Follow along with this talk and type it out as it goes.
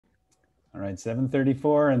All right,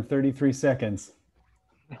 7:34 and 33 seconds.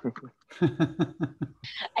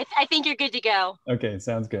 I think you're good to go. Okay,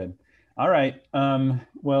 sounds good. All right.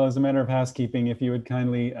 Well, as a matter of housekeeping, if you would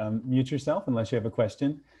kindly mute yourself unless you have a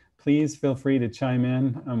question, please feel free to chime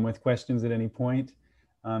in with questions at any point.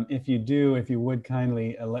 If you do, if you would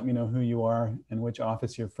kindly let me know who you are and which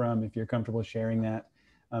office you're from, if you're comfortable sharing that.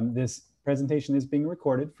 This presentation is being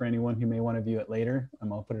recorded for anyone who may want to view it later.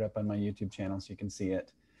 I'll put it up on my YouTube channel so you can see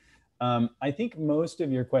it. I think most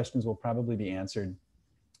of your questions will probably be answered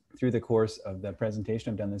through the course of the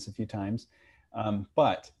presentation. I've done this a few times.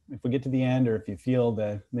 But if we get to the end, or if you feel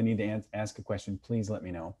the need to ask a question, please let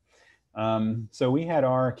me know. So we had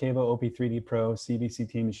our Cavo OP3D Pro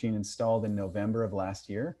CBCT machine installed in November of last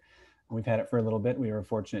year. We've had it for a little bit. We were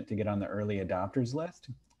fortunate to get on the early adopters list,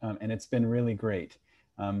 and it's been really great.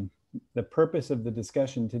 The purpose of the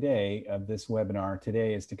discussion today, of this webinar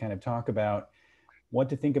today, is to kind of talk about what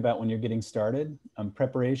to think about when you're getting started,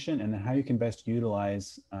 preparation, and how you can best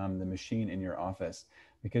utilize the machine in your office.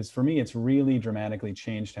 Because for me, it's really dramatically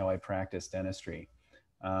changed how I practice dentistry.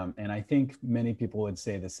 And I think many people would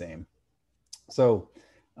say the same. So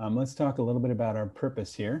let's talk a little bit about our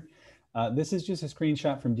purpose here. This is just a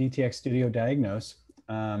screenshot from DTX Studio Diagnose.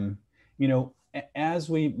 You know, as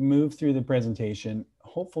we move through the presentation,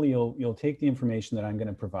 hopefully you'll take the information that I'm going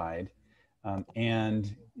to provide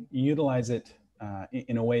and utilize it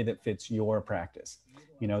in a way that fits your practice.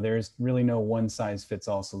 You know, there's really no one size fits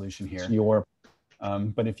all solution here.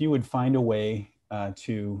 But if you would find a way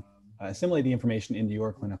to assimilate the information into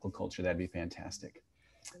your clinical culture, that'd be fantastic.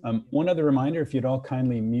 One other reminder, if you'd all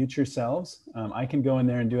kindly mute yourselves. I can go in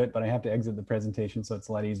there and do it, but I have to exit the presentation, so it's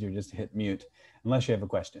a lot easier just to hit mute, unless you have a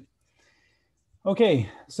question. Okay,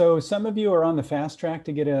 so some of you are on the fast track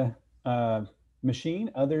to get a machine.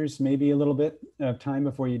 Others maybe a little bit of time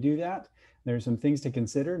before you do that. There's some things to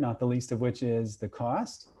consider, not the least of which is the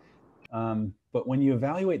cost. But when you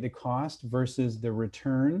evaluate the cost versus the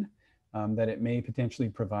return that it may potentially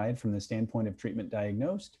provide from the standpoint of treatment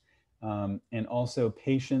diagnosed, and also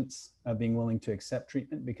patients being willing to accept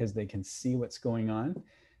treatment because they can see what's going on,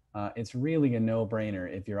 it's really a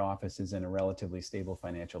no-brainer if your office is in a relatively stable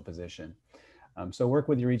financial position. So work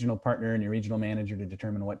with your regional partner and your regional manager to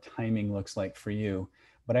determine what timing looks like for you.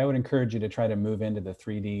 But I would encourage you to try to move into the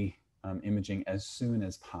 3D imaging as soon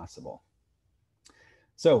as possible.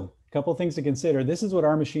 So a couple things to consider. This is what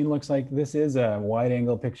our machine looks like. This is a wide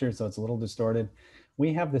angle picture, so it's a little distorted.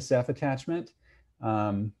 We have the Ceph attachment.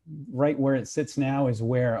 Right where it sits now is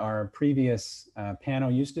where our previous panel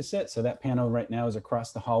used to sit. So that panel right now is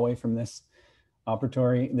across the hallway from this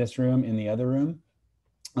operatory, this room, in the other room.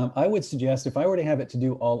 I would suggest if I were to have it to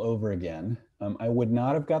do all over again, I would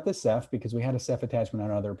not have got the Ceph because we had a Ceph attachment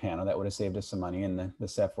on another panel. That would have saved us some money, and the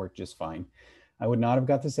Ceph worked just fine. I would not have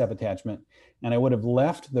got the Ceph attachment, and I would have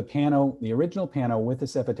left the panel, the original panel with the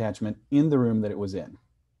Ceph attachment, in the room that it was in.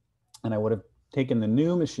 And I would have taken the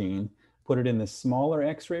new machine, put it in the smaller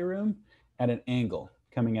X-ray room at an angle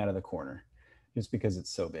coming out of the corner, just because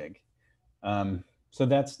it's so big. So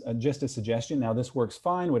that's just a suggestion. Now this works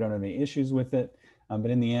fine. We don't have any issues with it. But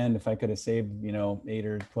in the end, if I could have saved, you know, $8,000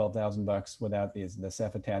 or $12,000 without the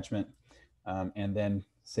Ceph attachment, and then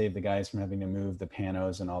save the guys from having to move the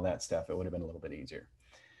panos and all that stuff, it would have been a little bit easier.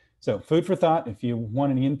 So food for thought. If you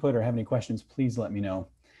want any input or have any questions, please let me know.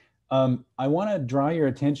 I want to draw your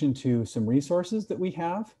attention to some resources that we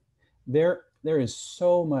have. There is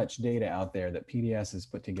so much data out there that PDS has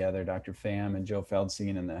put together, Dr. Pham and Joe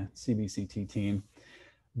Feldstein and the CBCT team.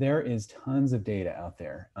 There is tons of data out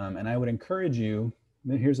there. And I would encourage you,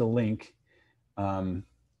 here's a link, and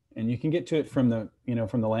you can get to it from the,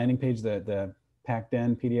 from the landing page, the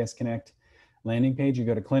PacDen PDS Connect landing page. You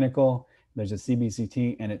go to clinical, there's a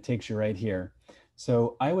CBCT, and it takes you right here.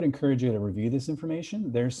 So I would encourage you to review this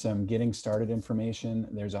information. There's some getting started information.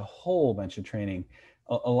 There's a whole bunch of training.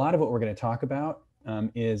 A lot of what we're going to talk about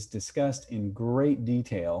is discussed in great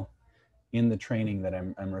detail in the training that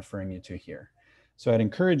I'm referring you to here. So I'd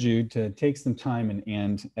encourage you to take some time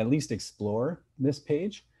and at least explore this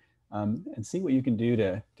page and see what you can do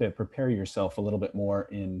to prepare yourself a little bit more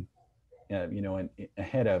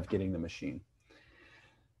ahead of getting the machine.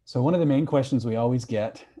 So one of the main questions we always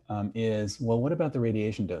get is, well, what about the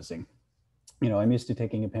radiation dosing? I'm used to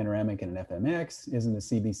taking a panoramic and an FMX. Isn't the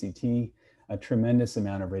CBCT a tremendous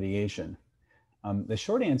amount of radiation? The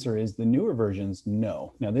short answer is the newer versions,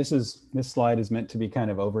 no. Now this slide is meant to be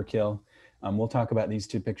kind of overkill. We'll talk about these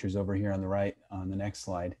two pictures over here on the right on the next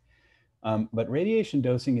slide. But radiation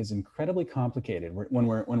dosing is incredibly complicated. When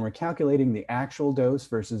we're calculating the actual dose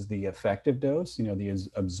versus the effective dose, the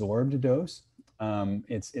absorbed dose,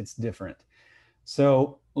 it's different.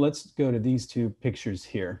 So let's go to these two pictures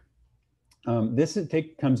here.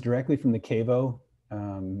 Comes directly from the Cavo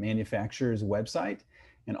manufacturer's website,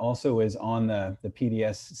 and also is on the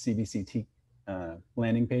PDS CBCT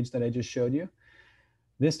landing page that I just showed you.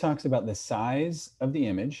 This talks about the size of the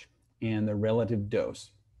image and the relative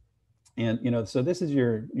dose. And, so this is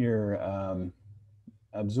your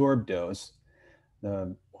absorbed dose,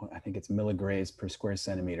 I think it's milligrays per square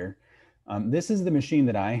centimeter. This is the machine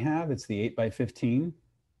that I have. It's the 8x15.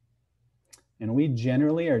 And we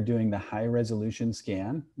generally are doing the high resolution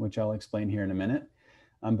scan, which I'll explain here in a minute.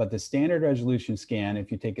 But the standard resolution scan,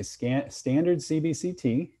 if you take a standard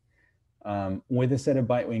CBCT with a set of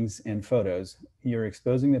bite wings and photos, you're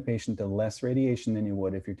exposing the patient to less radiation than you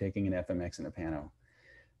would if you're taking an FMX and a pano.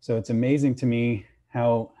 So it's amazing to me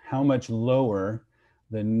how much lower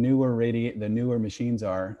the newer machines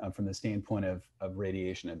are from the standpoint of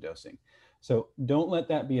radiation and dosing. So don't let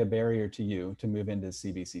that be a barrier to you to move into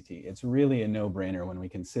CBCT. It's really a no-brainer when we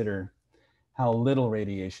consider how little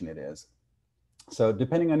radiation it is. So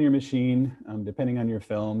depending on your machine, depending on your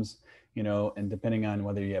films, and depending on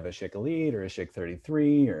whether you have a Schick Elite or a Schick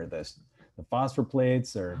 33 or the phosphor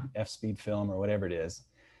plates or F-speed film or whatever it is,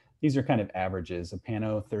 these are kind of averages. A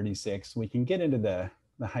Pano 36, we can get into the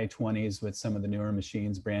high 20s with some of the newer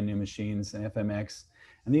machines, brand new machines, and FMX.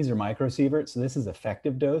 And these are microsieverts, so this is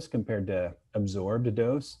effective dose compared to absorbed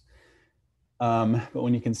dose. But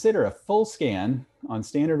when you consider a full scan on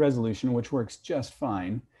standard resolution, which works just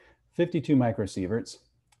fine, 52 microsieverts,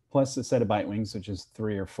 plus a set of bite wings, which is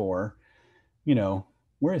 3 or 4,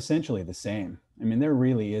 we're essentially the same. I mean, there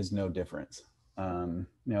really is no difference.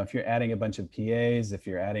 Now, if you're adding a bunch of PAs, if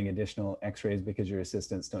you're adding additional x-rays because your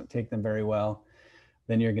assistants don't take them very well,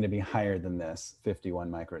 then you're going to be higher than this,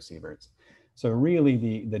 51 microsieverts. So really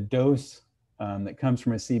the dose that comes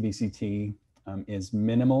from a CBCT is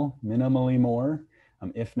minimally more,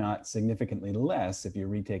 if not significantly less if you're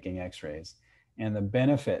retaking x-rays. And the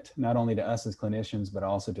benefit, not only to us as clinicians, but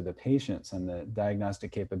also to the patients and the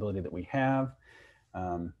diagnostic capability that we have,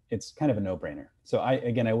 it's kind of a no-brainer. So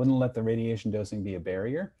I wouldn't let the radiation dosing be a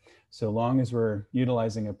barrier. So long as we're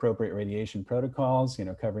utilizing appropriate radiation protocols,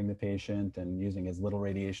 covering the patient and using as little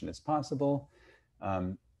radiation as possible,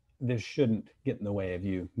 this shouldn't get in the way of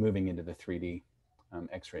you moving into the 3D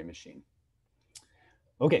X-ray machine.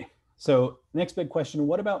 Okay, so next big question,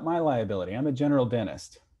 what about my liability? I'm a general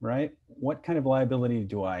dentist, right? What kind of liability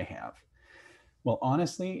do I have? Well,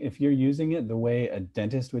 honestly, if you're using it the way a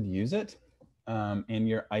dentist would use it, and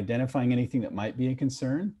you're identifying anything that might be a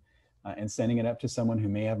concern and sending it up to someone who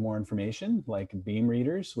may have more information, like beam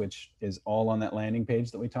readers, which is all on that landing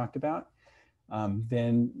page that we talked about,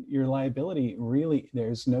 then your liability really,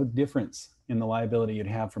 there's no difference in the liability you'd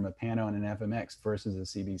have from a Pano and an FMX versus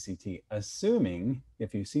a CBCT, assuming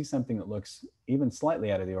if you see something that looks even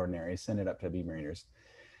slightly out of the ordinary, send it up to beam readers.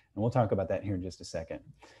 And we'll talk about that here in just a second.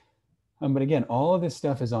 But again, all of this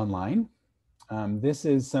stuff is online. This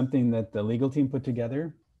is something that the legal team put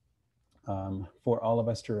together for all of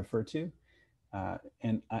us to refer to.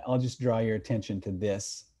 And I'll just draw your attention to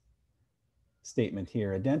this statement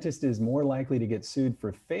here. A dentist is more likely to get sued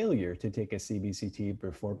for failure to take a CBCT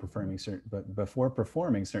before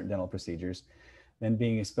performing certain dental procedures than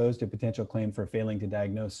being exposed to potential claim for failing to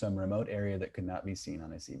diagnose some remote area that could not be seen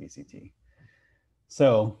on a CBCT.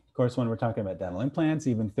 So, of course, when we're talking about dental implants,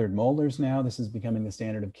 even third molars now, this is becoming the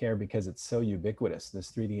standard of care because it's so ubiquitous.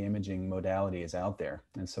 This 3D imaging modality is out there.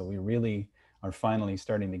 And so we really are finally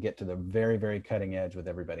starting to get to the very, very cutting edge with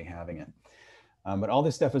everybody having it. But all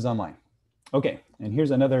this stuff is online. Okay, and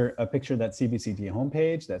here's another picture of that CBCT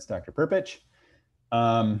homepage. That's Dr. Perpich.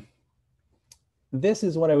 This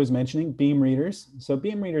is what I was mentioning, Beam Readers. So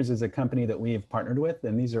Beam Readers is a company that we have partnered with,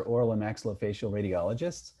 and these are oral and maxillofacial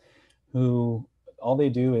radiologists who all they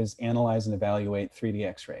do is analyze and evaluate 3D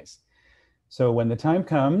x-rays. So when the time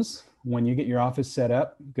comes, when you get your office set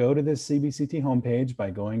up, go to the CBCT homepage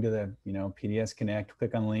by going to the PDS Connect,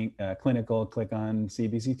 click on link, clinical, click on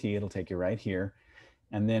CBCT, it'll take you right here.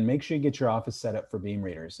 And then make sure you get your office set up for Beam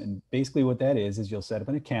Readers. And basically what that is you'll set up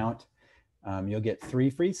an account. You'll get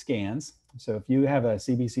 3 free scans. So if you have a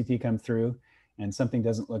CBCT come through and something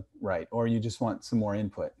doesn't look right, or you just want some more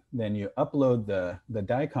input, then you upload the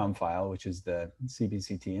DICOM file, which is the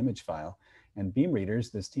CBCT image file, and Beam Readers,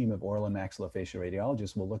 this team of oral and maxillofacial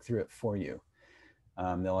radiologists, will look through it for you.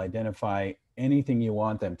 They'll identify anything you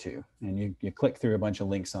want them to, and you click through a bunch of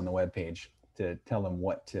links on the web page to tell them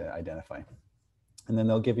what to identify. And then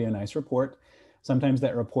they'll give you a nice report. Sometimes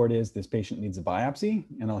that report is this patient needs a biopsy,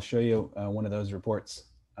 and I'll show you one of those reports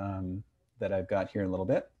that I've got here in a little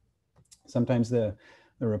bit. Sometimes the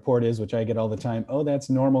the report is, which I get all the time, oh, that's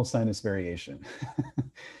normal sinus variation.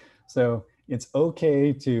 So it's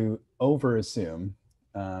okay to overassume.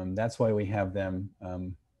 That's why we have them.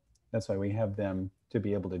 That's why we have them to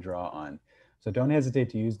be able to draw on. So don't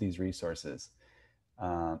hesitate to use these resources.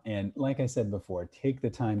 And like I said before, take the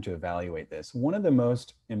time to evaluate this. One of the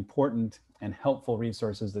most important and helpful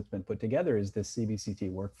resources that's been put together is this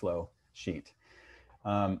CBCT workflow sheet.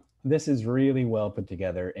 This is really well put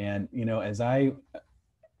together. And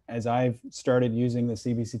as I've started using the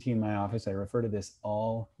CBCT in my office, I refer to this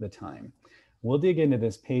all the time. We'll dig into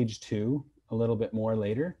this page 2 a little bit more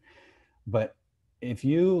later. But if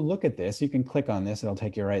you look at this, you can click on this, it'll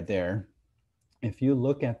take you right there. If you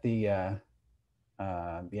look at the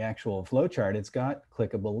actual flow chart, it's got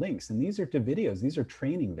clickable links. And these are to videos. These are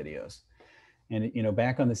training videos. And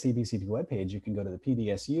back on the CBCT webpage, you can go to the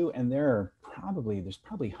PDSU, and there's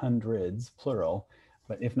probably hundreds, plural,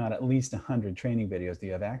 but if not at least 100 training videos that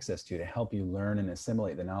you have access to help you learn and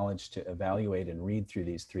assimilate the knowledge to evaluate and read through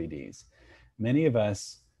these 3Ds. Many of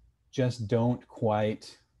us just don't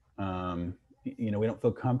quite, we don't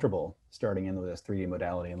feel comfortable starting in with this 3D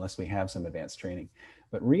modality unless we have some advanced training.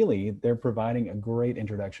 But really, they're providing a great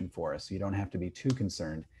introduction for us. So you don't have to be too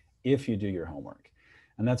concerned if you do your homework.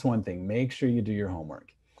 And that's one thing, make sure you do your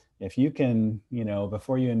homework. If you can,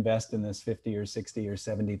 before you invest in this $50 or $60 or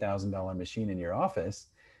 $70,000 machine in your office,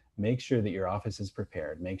 make sure that your office is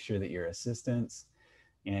prepared. Make sure that your assistants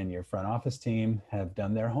and your front office team have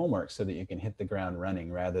done their homework so that you can hit the ground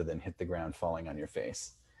running rather than hit the ground falling on your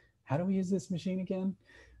face. How do we use this machine again?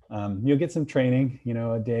 You'll get some training,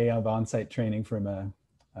 a day of on-site training from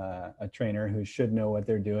a trainer who should know what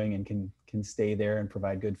they're doing and can stay there and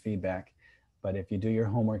provide good feedback. But if you do your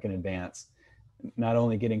homework in advance, not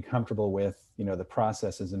only getting comfortable with the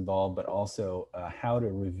processes involved, but also how to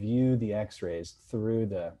review the x-rays through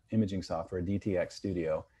the imaging software DTX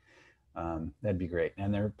Studio, that'd be great.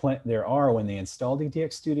 And there are, when they install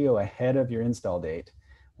DTX Studio ahead of your install date,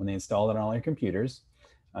 when they install it on all your computers,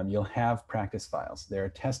 you'll have practice files. There are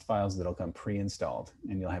test files that'll come pre-installed,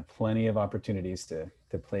 and you'll have plenty of opportunities to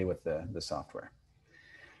play with the software.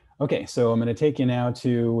 Okay, so I'm going to take you now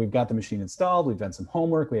to, we've got the machine installed, we've done some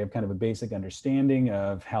homework, we have kind of a basic understanding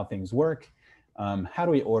of how things work. How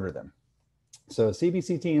do we order them? So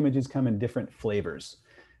CBCT images come in different flavors.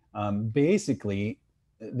 Basically,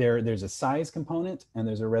 there's a size component and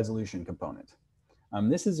there's a resolution component.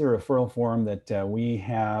 This is a referral form that we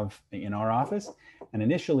have in our office. And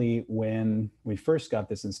initially, when we first got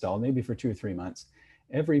this installed, maybe for 2 or 3 months,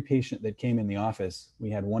 every patient that came in the office,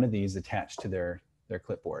 we had one of these attached to their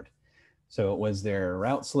clipboard. So it was their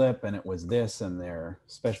route slip, and it was this, and their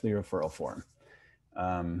specialty referral form.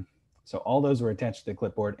 So all those were attached to the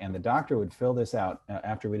clipboard, and the doctor would fill this out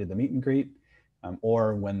after we did the meet and greet,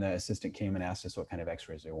 or when the assistant came and asked us what kind of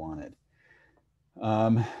x-rays we wanted.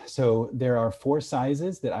 So there are 4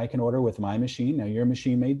 sizes that I can order with my machine. Now your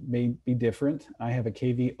machine may be different. I have a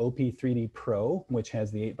KV OP3D Pro, which has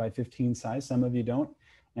the 8x15 size. Some of you don't.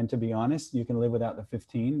 And to be honest, you can live without the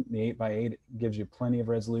 15. The 8x8 gives you plenty of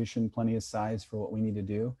resolution, plenty of size for what we need to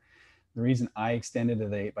do. The reason I extended to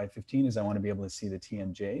the 8x15 is I want to be able to see the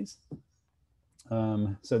TMJs.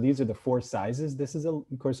 So these are the 4 sizes. This is, of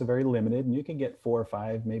course, a very limited, and you can get 4 or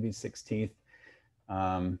 5, maybe 6 teeth,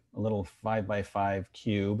 a little 5x5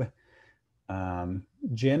 cube.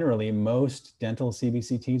 Generally, most dental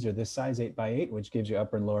CBCTs are this size, 8x8, which gives you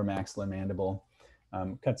upper and lower maxilla mandible,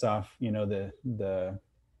 cuts off,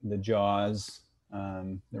 the jaws,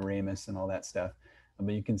 the ramus and all that stuff.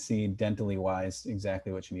 But you can see dentally wise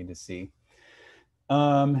exactly what you need to see.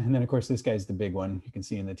 And then of course, this guy's the big one. You can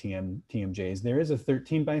see in the TMJs. There is a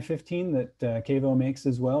 13x15 that Cavo makes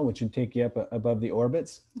as well, which would take you up above the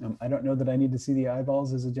orbits. I don't know that I need to see the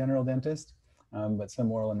eyeballs as a general dentist, but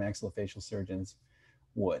some oral and maxillofacial surgeons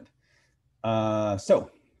would. So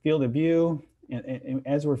field of view, and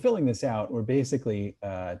as we're filling this out, we're basically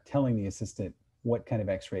telling the assistant what kind of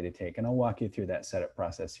x-ray to take. And I'll walk you through that setup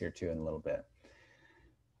process here too in a little bit.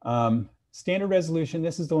 Standard resolution,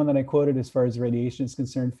 this is the one that I quoted as far as radiation is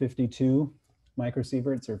concerned, 52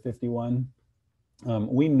 microsieverts or 51.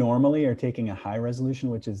 We normally are taking a high resolution,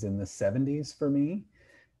 which is in the 70s for me.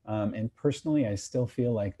 And personally, I still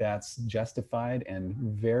feel like that's justified and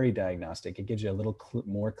very diagnostic. It gives you a little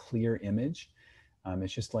more clear image.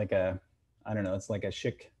 It's just like I don't know, it's like a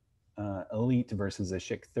Schick Elite versus a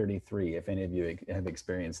Schick 33, if any of you have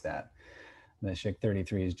experienced that. The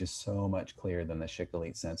SCHC33 is just so much clearer than the SCHC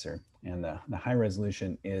Elite sensor, and the high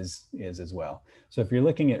resolution is as well. So if you're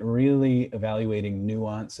looking at really evaluating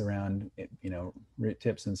nuance around, root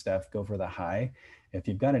tips and stuff, go for the high. If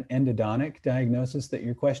you've got an endodontic diagnosis that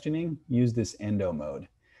you're questioning, use this endo mode.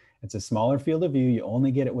 It's a smaller field of view. You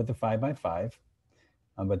only get it with the 5x5,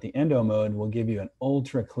 but the endo mode will give you an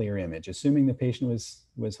ultra clear image, assuming the patient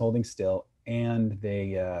was holding still and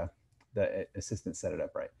the assistant set it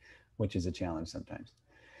up right, which is a challenge sometimes.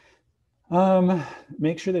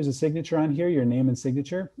 Make sure there's a signature on here, your name and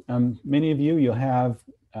signature. Many of you'll have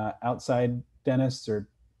outside dentists or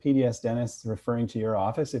PDS dentists referring to your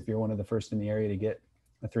office if you're one of the first in the area to get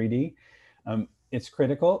a 3D. It's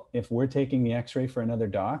critical if we're taking the x-ray for another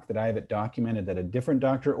doc that I have it documented that a different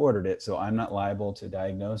doctor ordered it, so I'm not liable to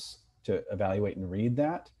diagnose, to evaluate and read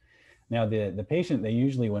that. Now the patient, they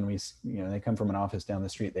usually, when they come from an office down the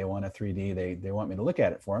street, they want a 3D, they want me to look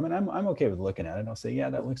at it for them, and I'm okay with looking at it. I'll say, yeah,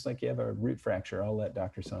 that looks like you have a root fracture. I'll let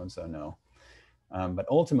Dr. So-and-so know. But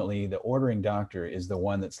ultimately, the ordering doctor is the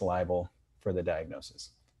one that's liable for the diagnosis.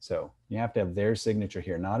 So you have to have their signature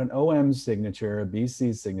here, not an OM's signature, a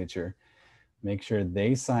BC's signature. Make sure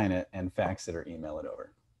they sign it and fax it or email it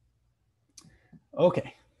over.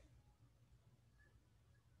 Okay.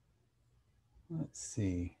 Let's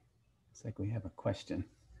see. Looks like we have a question.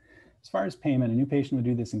 As far as payment, a new patient would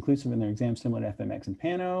do this inclusive in their exam similar to FMX and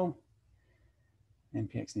Pano.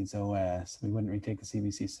 NPX needs OS. We wouldn't retake the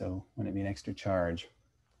CBC, so wouldn't it be an extra charge?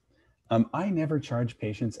 I never charge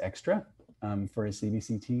patients extra for a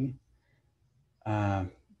CBCT.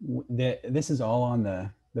 This is all on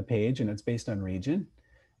the page, and it's based on region.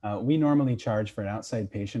 We normally charge for an outside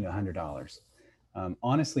patient $100.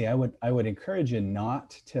 Honestly, I would encourage you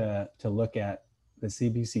not to look at the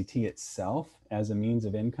CBCT itself as a means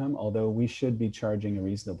of income, although we should be charging a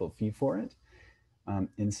reasonable fee for it.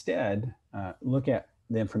 Instead, look at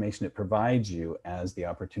the information it provides you as the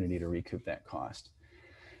opportunity to recoup that cost.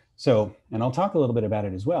 So, and I'll talk a little bit about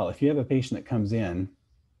it as well. If you have a patient that comes in,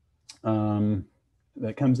 and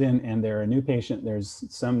they're a new patient, there's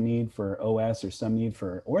some need for OS or some need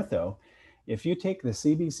for ortho. If you take the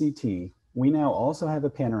CBCT, we now also have a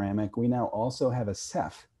panoramic. We now also have a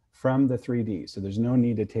Ceph from the 3D. So there's no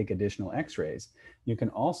need to take additional x-rays. You can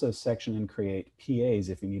also section and create PAs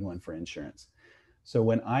if you need one for insurance. So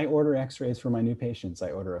when I order x-rays for my new patients,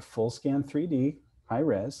 I order a full scan 3D, high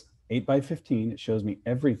res, 8x15. It shows me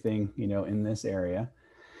everything, in this area.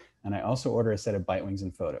 And I also order a set of bite wings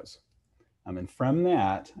and photos. And from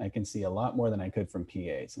that, I can see a lot more than I could from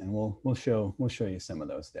PAs. And we'll show you some of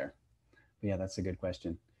those there. But yeah, that's a good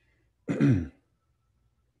question.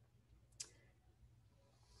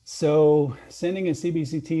 So sending a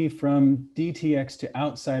CBCT from DTX to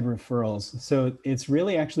outside referrals. So it's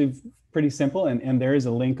really actually pretty simple. And there is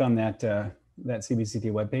a link on that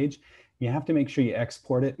CBCT webpage. You have to make sure you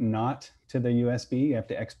export it not to the USB. You have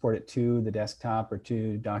to export it to the desktop or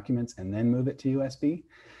to documents and then move it to USB.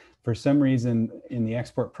 For some reason in the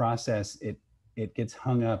export process, it gets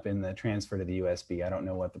hung up in the transfer to the USB. I don't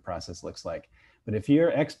know what the process looks like. But if you're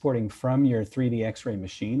exporting from your 3D X-ray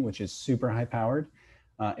machine, which is super high powered,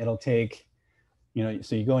 it'll take,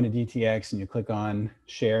 so you go into DTX and you click on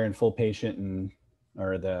share and full patient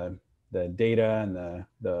or the data and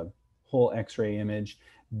the whole X-ray image,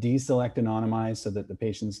 deselect anonymize so that the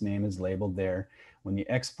patient's name is labeled there. When you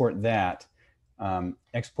export that,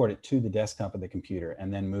 export it to the desktop of the computer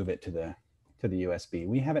and then move it to the USB.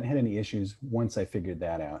 We haven't had any issues once I figured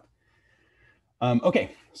that out.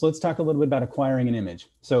 Okay, so let's talk a little bit about acquiring an image.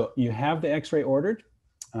 So you have the X-ray ordered.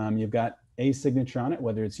 You've got a signature on it,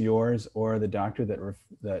 whether it's yours or the doctor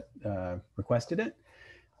that requested it.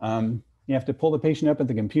 You have to pull the patient up at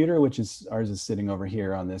the computer, which is ours is sitting over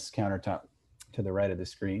here on this countertop to the right of the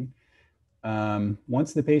screen.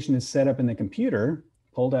 Once the patient is set up in the computer,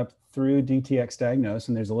 pulled up through DTX Diagnose,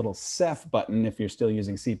 and there's a little Ceph button if you're still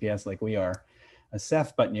using CPS like we are, a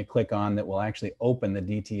Ceph button you click on that will actually open the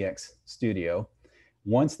DTX Studio.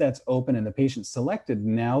 Once that's open and the patient's selected,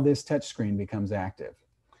 now this touch screen becomes active.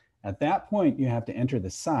 At that point, you have to enter the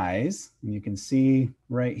size, and you can see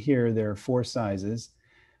right here, there are 4 sizes,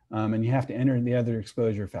 and you have to enter the other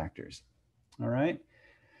exposure factors. All right.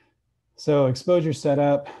 So exposure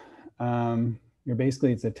setup,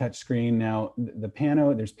 it's a touch screen. Now the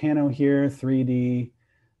Pano, there's Pano here, 3D,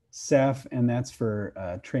 Ceph, and that's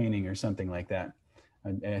for training or something like that.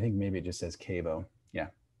 I think maybe it just says Cavo. Yeah.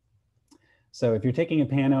 So if you're taking a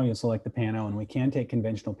Pano, you'll select the Pano, and we can take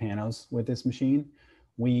conventional Panos with this machine.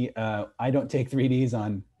 I don't take 3Ds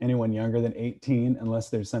on anyone younger than 18 unless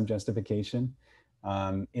there's some justification.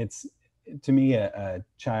 to me, a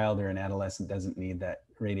child or an adolescent doesn't need that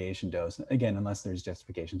radiation dose, again, unless there's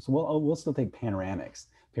justification. So we'll still take panoramics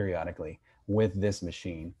periodically with this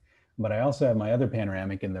machine. But I also have my other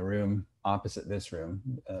panoramic in the room opposite this room.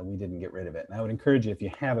 We didn't get rid of it. And I would encourage you, if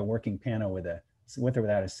you have a working pano with or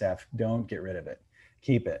without a Ceph, don't get rid of it.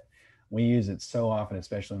 Keep it. We use it so often,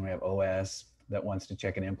 especially when we have OS that wants to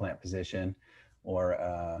check an implant position,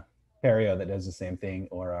 or perio that does the same thing,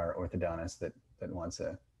 or our orthodontist that wants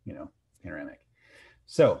a, panoramic.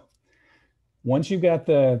 So once you've got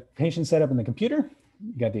the patient set up in the computer,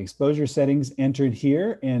 you got the exposure settings entered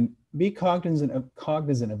here, and be cognizant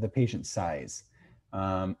of the patient size.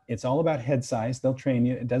 It's all about head size. They'll train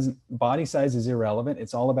you. Body size is irrelevant.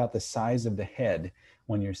 It's all about the size of the head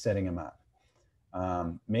when you're setting them up.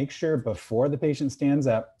 Make sure before the patient stands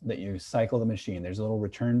up that you cycle the machine. There's a little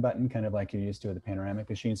return button, kind of like you're used to with the panoramic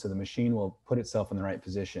machine, so the machine will put itself in the right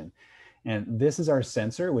position. And this is our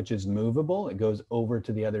sensor, which is movable. It goes over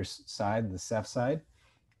to the other side, the Ceph side.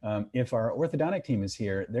 If our orthodontic team is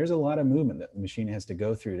here, there's a lot of movement that the machine has to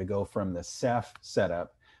go through to go from the Ceph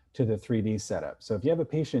setup to the 3D setup. So if you have a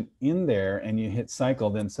patient in there and you hit cycle,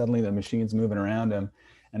 then suddenly the machine's moving around them,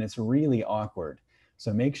 and it's really awkward.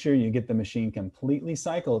 So make sure you get the machine completely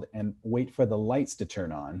cycled and wait for the lights to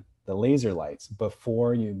turn on, the laser lights,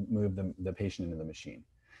 before you move the patient into the machine.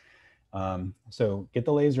 So get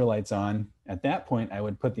the laser lights on. At that point, I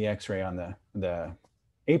would put the x-ray on the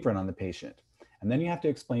apron on the patient. And then you have to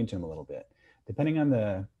explain to them a little bit. Depending on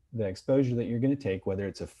the exposure that you're going to take, whether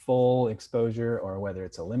it's a full exposure or whether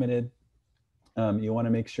it's a limited, you want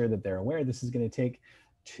to make sure that they're aware this is going to take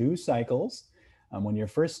 2 cycles. When you're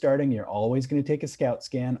first starting, you're always going to take a scout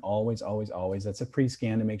scan. Always, always, always. That's a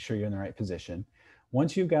pre-scan to make sure you're in the right position.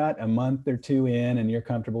 Once you've got a month or 2 in and you're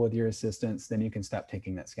comfortable with your assistants, then you can stop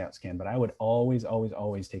taking that scout scan. But I would always, always,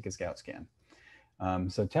 always take a scout scan.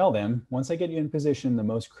 So tell them, once I get you in position, the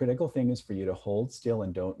most critical thing is for you to hold still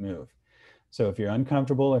and don't move. So if you're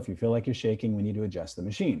uncomfortable, if you feel like you're shaking, we need to adjust the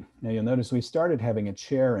machine. Now you'll notice we started having a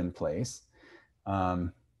chair in place.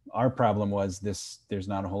 Our problem was there's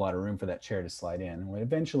not a whole lot of room for that chair to slide in.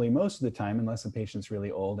 Eventually, most of the time, unless a patient's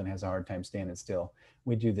really old and has a hard time standing still,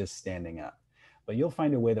 we do this standing up. But you'll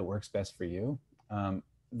find a way that works best for you.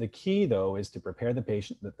 The key, though, is to prepare the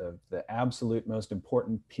patient that the absolute most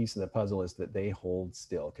important piece of the puzzle is that they hold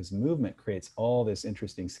still, because movement creates all this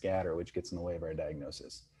interesting scatter, which gets in the way of our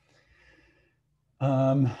diagnosis.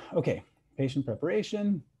 Okay, patient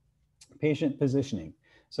preparation, patient positioning.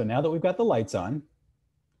 So now that we've got the lights on,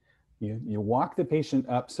 you walk the patient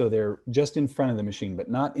up so they're just in front of the machine, but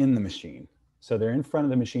not in the machine. So they're in front of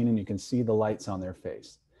the machine and you can see the lights on their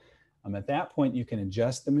face. At that point, you can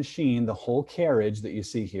adjust the machine, the whole carriage that you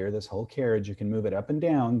see here, this whole carriage, you can move it up and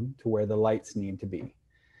down to where the lights need to be.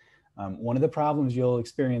 One of the problems you'll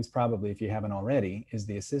experience probably if you haven't already is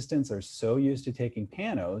the assistants are so used to taking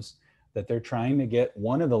panos that they're trying to get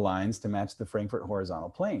one of the lines to match the Frankfurt horizontal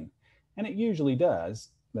plane. And it usually does,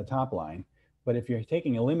 the top line. But if you're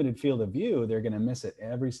taking a limited field of view, they're going to miss it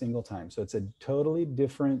every single time. So it's a totally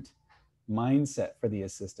different mindset for the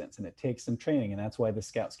assistants, and it takes some training, and that's why the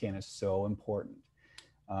scout scan is so important.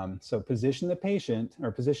 So position the patient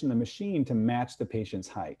or position the machine to match the patient's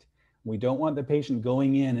height. We don't want the patient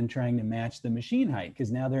going in and trying to match the machine height,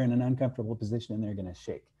 because now they're in an uncomfortable position and they're going to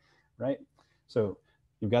shake, right? So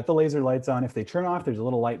you've got the laser lights on. If they turn off, there's a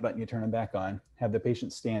little light button, you turn them back on. Have the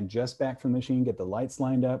patient stand just back from the machine, get the lights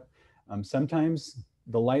lined up. Sometimes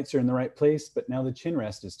the lights are in the right place, but now the chin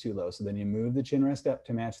rest is too low. So then you move the chin rest up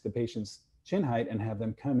to match the patient's chin height and have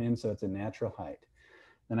them come in so it's a natural height.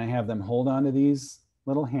 Then I have them hold on to these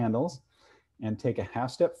little handles and take a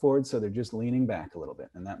half step forward so they're just leaning back a little bit.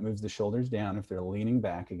 And that moves the shoulders down. If they're leaning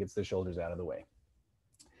back, it gets the shoulders out of the way.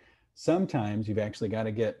 Sometimes you've actually got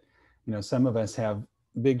to get, some of us have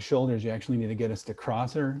big shoulders. You actually need to get us to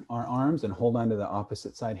cross our arms and hold on to the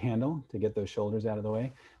opposite side handle to get those shoulders out of the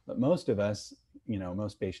way. But most of us,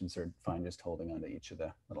 most patients are fine just holding on to each of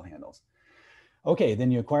the little handles. Okay,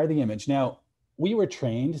 then you acquire the image. Now, we were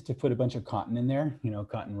trained to put a bunch of cotton in there,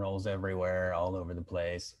 cotton rolls everywhere, all over the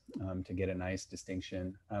place, to get a nice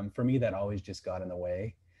distinction. For me, that always just got in the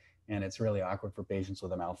way. And it's really awkward for patients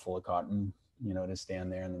with a mouth full of cotton, to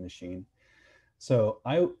stand there in the machine. So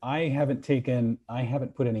I haven't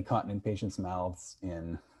put any cotton in patients' mouths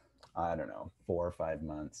in, I don't know, 4 or 5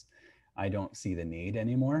 months. I don't see the need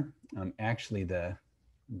anymore. Actually, the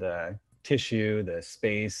tissue, the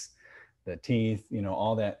space, the teeth,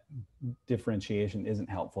 all that differentiation isn't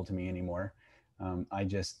helpful to me anymore. I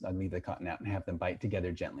leave the cotton out and have them bite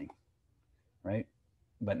together gently, right?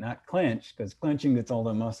 But not clench, because clenching gets all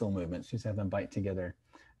the muscle movements. Just have them bite together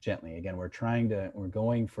gently. Again, we're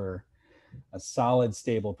going for a solid,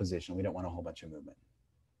 stable position. We don't want a whole bunch of movement.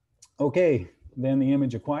 Okay, then the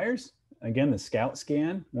image acquires. Again, the scout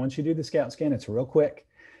scan. Once you do the scout scan, it's real quick.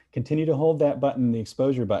 Continue to hold that button, the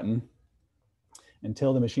exposure button,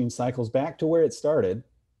 until the machine cycles back to where it started,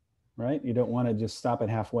 right? You don't want to just stop it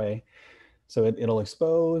halfway. So it'll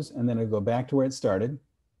expose and then it'll go back to where it started.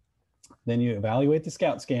 Then you evaluate the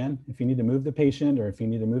scout scan. If you need to move the patient or if you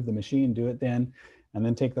need to move the machine, do it then, and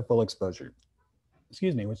then take the full exposure,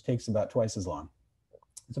 which takes about twice as long.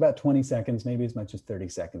 It's about 20 seconds, maybe as much as 30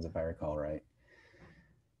 seconds if I recall right.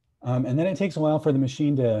 And then it takes a while for the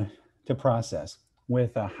machine to process.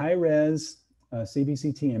 With a high-res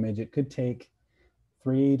CBCT image, it could take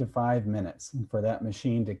 3 to 5 minutes for that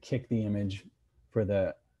machine to kick the image, for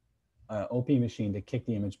the OP machine to kick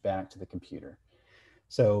the image back to the computer.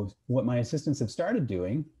 So what my assistants have started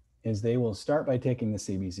doing is they will start by taking the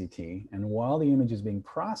CBCT, and while the image is being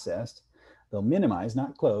processed, they'll minimize,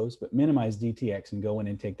 not close, but minimize DTX and go in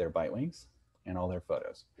and take their bite wings and all their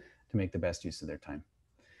photos to make the best use of their time.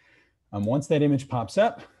 Once that image pops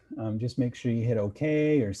up, just make sure you hit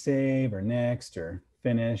OK or save or next or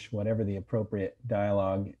finish, whatever the appropriate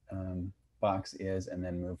dialog box is, and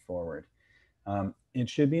then move forward. It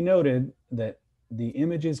should be noted that the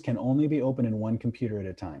images can only be opened in one computer at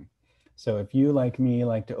a time. So if you, like me,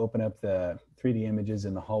 like to open up the 3D images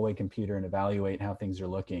in the hallway computer and evaluate how things are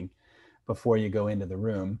looking before you go into the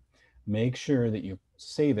room, make sure that you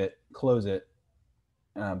save it, close it,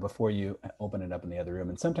 before you open it up in the other room.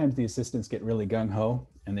 And sometimes the assistants get really gung-ho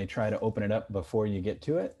and they try to open it up before you get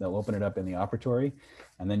to it. They'll open it up in the operatory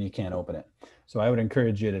and then you can't open it. So I would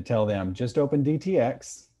encourage you to tell them, just open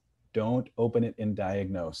DTX, don't open it in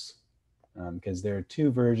Diagnose. Because there are two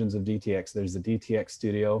versions of DTX. There's the DTX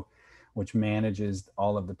Studio, which manages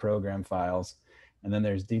all of the program files. And then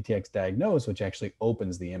there's DTX Diagnose, which actually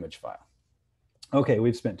opens the image file. Okay,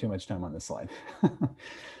 we've spent too much time on this slide.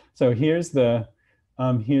 So here's the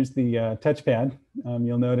touchpad.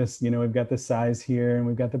 You'll notice, we've got the size here and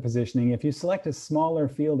we've got the positioning. If you select a smaller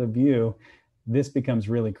field of view, this becomes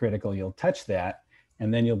really critical. You'll touch that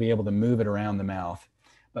and then you'll be able to move it around the mouth.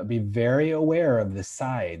 But be very aware of the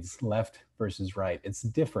sides, left versus right. It's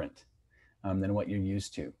different than what you're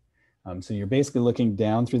used to. So you're basically looking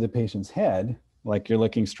down through the patient's head like you're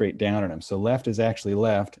looking straight down at them. So left is actually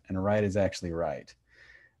left and right is actually right,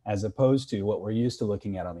 as opposed to what we're used to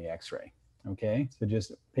looking at on the x-ray. Okay, so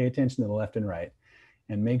just pay attention to the left and right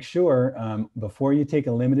and make sure before you take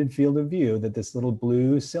a limited field of view that this little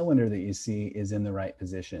blue cylinder that you see is in the right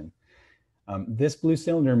position. This blue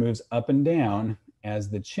cylinder moves up and down as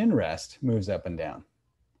the chin rest moves up and down.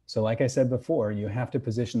 So like I said before, you have to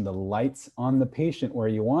position the lights on the patient where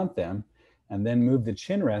you want them and then move the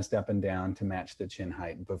chin rest up and down to match the chin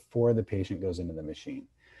height before the patient goes into the machine.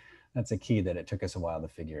 That's a key that it took us a while to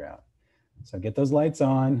figure out. So get those lights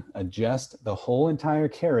on, adjust the whole entire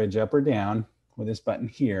carriage up or down with this button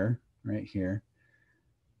here, right here.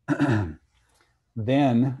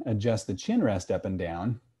 Then adjust the chin rest up and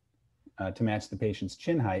down to match the patient's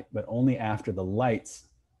chin height, but only after the lights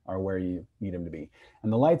are where you need them to be.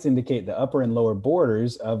 And the lights indicate the upper and lower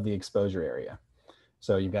borders of the exposure area.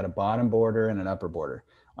 So you've got a bottom border and an upper border.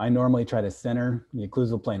 I normally try to center the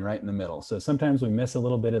occlusal plane right in the middle. So sometimes we miss a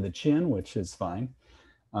little bit of the chin, which is fine.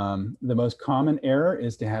 The most common error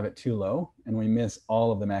is to have it too low and we miss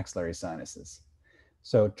all of the maxillary sinuses.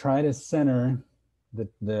 So try to center the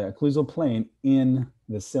occlusal plane in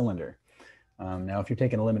the cylinder. Now, if you're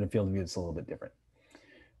taking a limited field of view, it's a little bit different.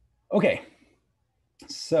 Okay,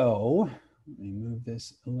 so let me move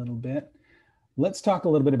this a little bit. Let's talk a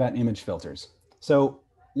little bit about image filters. So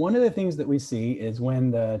one of the things that we see is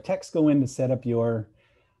when the techs go in to set up your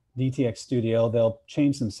DTX Studio, they'll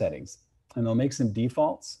change some settings and they'll make some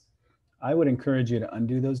defaults. I would encourage you to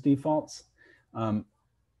undo those defaults.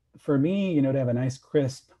 For me, to have a nice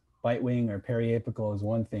crisp bite wing or periapical is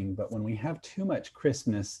one thing, but when we have too much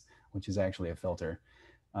crispness, which is actually a filter,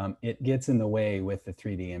 it gets in the way with the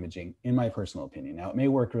 3D imaging, in my personal opinion. Now, it may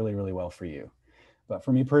work really, really well for you. But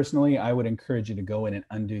for me personally, I would encourage you to go in and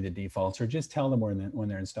undo the defaults or just tell them when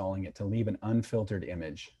they're installing it to leave an unfiltered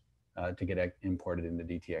image to get imported into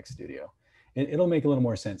DTX Studio. It'll make a little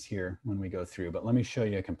more sense here when we go through, but let me show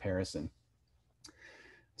you a comparison.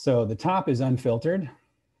 So the top is unfiltered.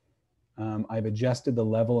 I've adjusted the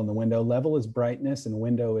level in the window. Level is brightness and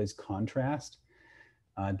window is contrast.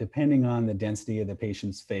 Depending on the density of the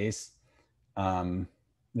patient's face,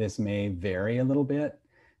 this may vary a little bit,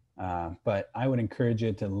 but I would encourage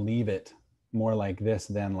you to leave it more like this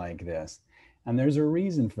than like this. And there's a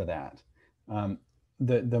reason for that.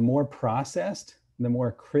 The more processed, the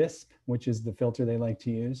more crisp, which is the filter they like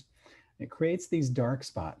to use, it creates these dark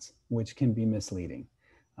spots, which can be misleading.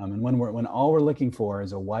 And when all we're looking for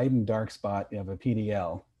is a widened dark spot of a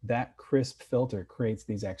PDL, that crisp filter creates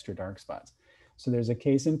these extra dark spots. So there's a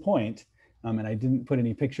case in point, and I didn't put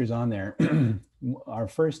any pictures on there. Our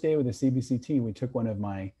first day with the CBCT, we took one of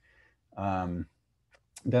my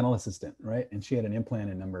dental assistant, right? And she had an implant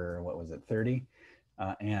in number, what was it, 30?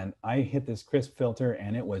 And I hit this crisp filter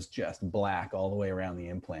and it was just black all the way around the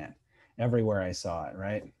implant, everywhere I saw it,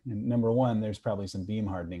 right? And number one, there's probably some beam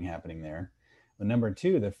hardening happening there. But number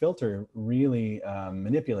two, the filter really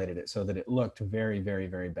manipulated it so that it looked very, very,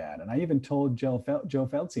 very bad. And I even told Joe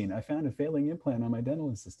Feldstein, I found a failing implant on my dental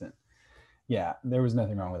assistant. Yeah, there was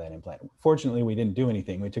nothing wrong with that implant. Fortunately, we didn't do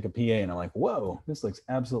anything. We took a PA and I'm like, whoa, this looks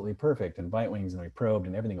absolutely perfect. And bite wings, and we probed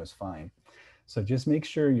and everything was fine. So just make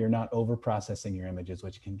sure you're not over processing your images,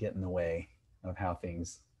 which can get in the way of how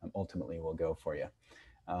things ultimately will go for you.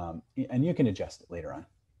 And you can adjust it later on.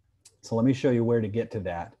 So let me show you where to get to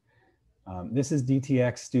that. This is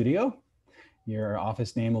DTX Studio. Your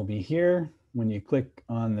office name will be here. When you click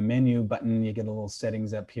on the menu button, you get a little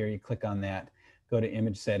settings up here. You click on that, go to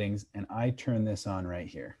image settings, and I turn this on right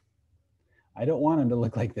here. I don't want them to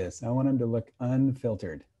look like this. I want them to look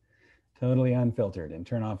unfiltered, totally unfiltered, and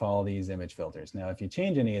turn off all these image filters. Now, if you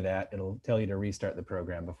change any of that, it'll tell you to restart the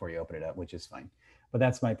program before you open it up, which is fine. But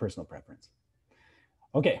that's my personal preference.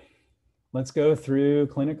 Okay, let's go through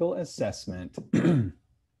clinical assessment.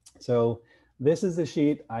 So this is the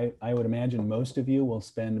sheet I would imagine most of you will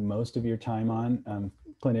spend most of your time on,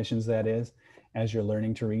 clinicians that is, as you're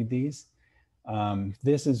learning to read these.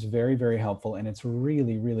 This is very, very helpful, and it's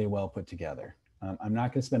really, really well put together. I'm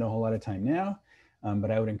not going to spend a whole lot of time now,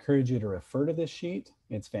 but I would encourage you to refer to this sheet.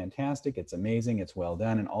 It's fantastic, it's amazing, it's well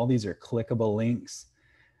done, and all these are clickable links.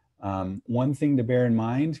 One thing to bear in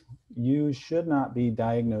mind, you should not be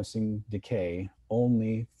diagnosing decay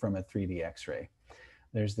only from a 3D X-ray.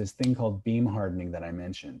 There's this thing called beam hardening that I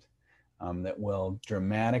mentioned that will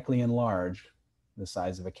dramatically enlarge the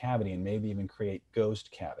size of a cavity and maybe even create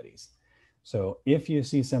ghost cavities. So if you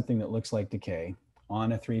see something that looks like decay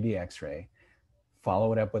on a 3D X-ray,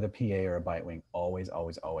 follow it up with a PA or a bite wing. Always,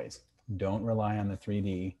 always, always. Don't rely on the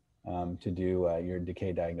 3D to do your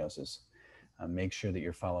decay diagnosis. Make sure that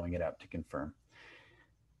you're following it up to confirm.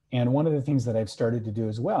 And one of the things that I've started to do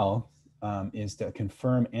as well is to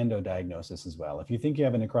confirm endodiagnosis as well. If you think you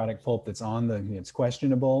have a necrotic pulp that's it's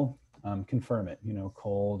questionable, confirm it,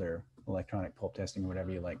 cold or electronic pulp testing or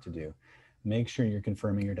whatever you like to do. Make sure you're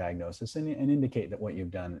confirming your diagnosis and indicate that what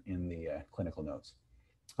you've done in the clinical notes.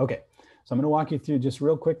 Okay, so I'm going to walk you through just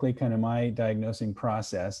real quickly kind of my diagnosing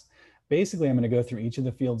process. Basically, I'm going to go through each of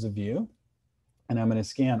the fields of view, and I'm going to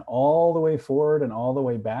scan all the way forward and all the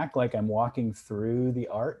way back like I'm walking through the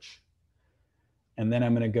arch. And then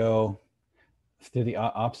I'm going to go through the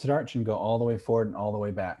opposite arch and go all the way forward and all the way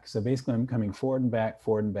back. So basically, I'm coming forward and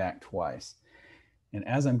back twice. And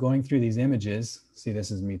as I'm going through these images, see,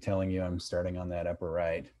 this is me telling you I'm starting on that upper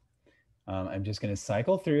right. I'm just going to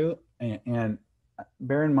cycle through and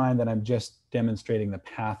bear in mind that I'm just demonstrating the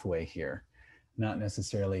pathway here, not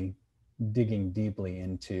necessarily digging deeply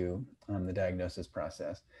into the diagnosis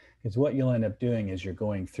process. Because what you'll end up doing as you're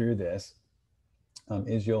going through this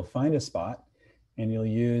is you'll find a spot and you'll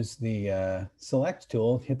use the select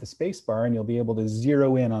tool, hit the space bar, and you'll be able to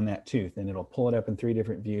zero in on that tooth, and it'll pull it up in 3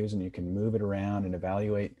 different views, and you can move it around and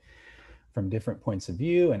evaluate from different points of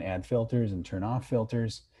view and add filters and turn off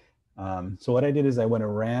filters. So what I did is I went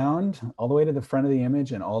around all the way to the front of the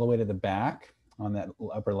image and all the way to the back on that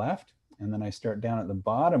upper left, and then I start down at the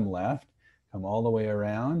bottom left, come all the way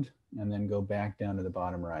around, and then go back down to the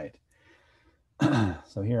bottom right.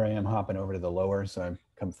 So here I am hopping over to the lower, so I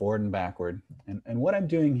come forward and backward. And what I'm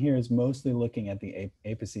doing here is mostly looking at the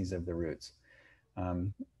apices of the roots.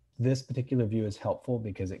 This particular view is helpful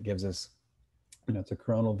because it gives us, it's a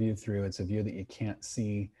coronal view through. It's a view that you can't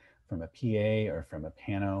see from a PA or from a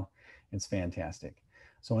pano. It's fantastic.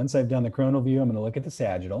 So once I've done the coronal view, I'm going to look at the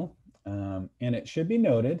sagittal. And it should be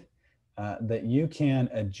noted that you can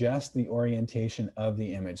adjust the orientation of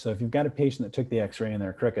the image. So if you've got a patient that took the X-ray and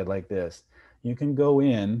they're crooked like this, you can go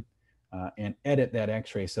in and edit that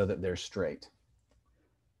X-ray so that they're straight.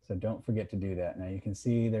 So don't forget to do that. Now you can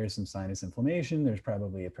see there's some sinus inflammation. There's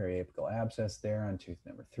probably a periapical abscess there on tooth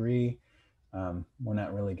number 3. We're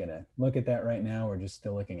not really going to look at that right now. We're just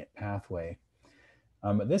still looking at pathway.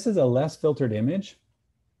 But this is a less filtered image.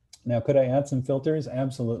 Now, could I add some filters?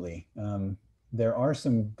 Absolutely. There are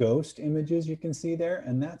some ghost images you can see there,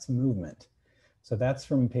 and that's movement. So that's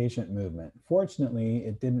from patient movement. Fortunately,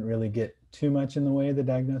 it didn't really get too much in the way of the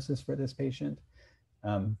diagnosis for this patient.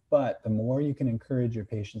 But the more you can encourage your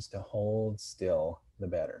patients to hold still, the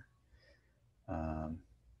better. Um,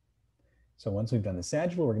 so once we've done the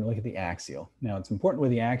sagittal, we're going to look at the axial. Now it's important with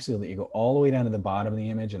the axial that you go all the way down to the bottom of the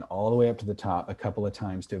image and all the way up to the top a couple of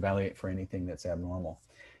times to evaluate for anything that's abnormal.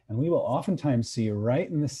 And we will oftentimes see right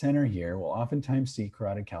in the center here, we'll oftentimes see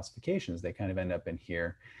carotid calcifications. They kind of end up in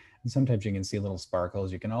here. And sometimes you can see little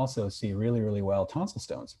sparkles. You can also see really, really well tonsil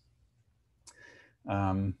stones.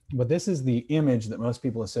 But this is the image that most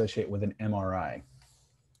people associate with an MRI.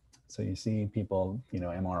 So you see people,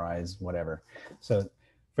 MRIs, whatever. So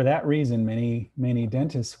for that reason, many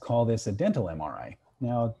dentists call this a dental MRI.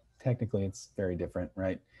 Now, technically it's very different,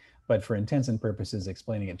 right? But for intents and purposes,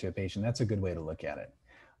 explaining it to a patient, that's a good way to look at it.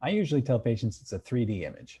 I usually tell patients it's a 3D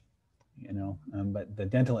image, but the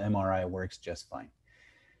dental MRI works just fine.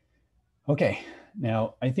 Okay,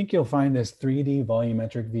 now I think you'll find this 3D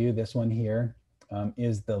volumetric view, this one here,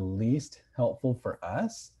 is the least helpful for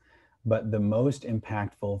us, but the most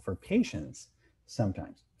impactful for patients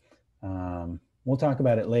sometimes. We'll talk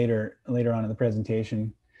about it later on in the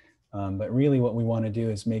presentation, but really what we want to do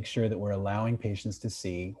is make sure that we're allowing patients to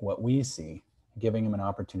see what we see, giving them an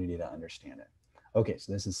opportunity to understand it. Okay,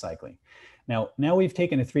 so this is cycling. Now we've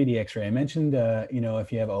taken a 3D X-ray. I mentioned,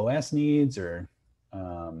 if you have OS needs or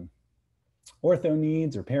ortho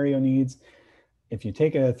needs or perio needs, if you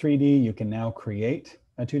take a 3D, you can now create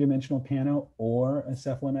a two-dimensional pano or a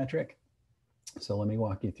cephalometric. So let me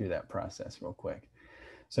walk you through that process real quick.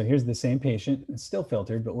 So here's the same patient. It's still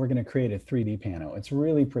filtered, but we're going to create a 3D pano. It's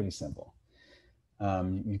really pretty simple.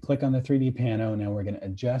 You click on the 3D pano. Now we're going to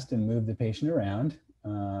adjust and move the patient around.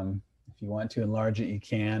 If you want to enlarge it, you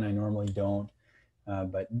can. I normally don't.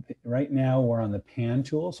 But right now we're on the pan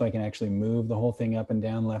tool, so I can actually move the whole thing up and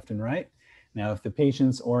down, left and right. Now, if the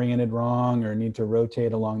patient's oriented wrong or need to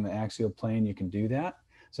rotate along the axial plane, you can do that.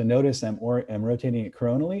 So notice I'm rotating it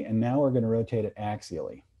coronally, and now we're going to rotate it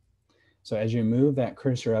axially. So as you move that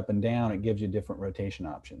cursor up and down, it gives you different rotation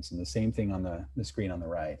options. And the same thing on the screen on the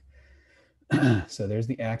right. So there's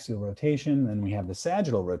the axial rotation. Then we have the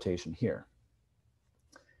sagittal rotation here.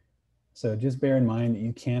 So just bear in mind that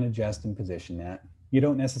you can adjust and position that. You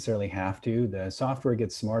don't necessarily have to. The software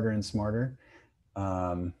gets smarter and smarter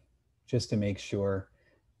just to make sure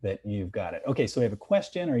that you've got it. Okay, so we have a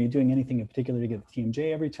question. Are you doing anything in particular to get the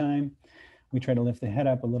TMJ every time? We try to lift the head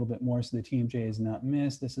up a little bit more so the TMJ is not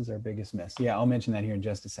missed. This is our biggest miss. Yeah, I'll mention that here in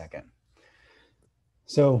just a second.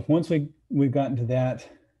 So once we've gotten to that,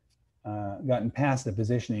 gotten past the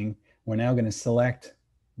positioning, we're now going to select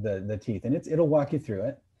the teeth, and it'll walk you through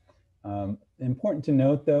it. Important to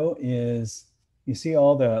note, though, is you see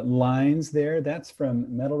all the lines there. That's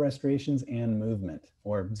from metal restorations and movement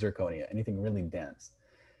or zirconia, anything really dense.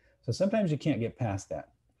 So sometimes you can't get past that.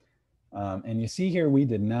 And you see here, we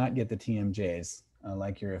did not get the TMJs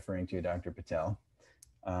like you're referring to, Dr. Patel.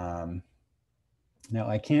 Now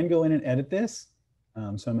I can go in and edit this.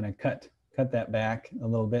 So I'm going to cut that back a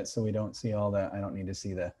little bit so we don't see all that. I don't need to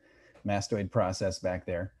see the mastoid process back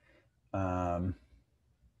there.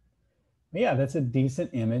 Yeah, that's a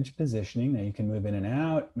decent image positioning. Now you can move in and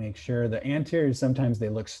out, make sure the anteriors, sometimes they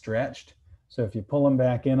look stretched. So if you pull them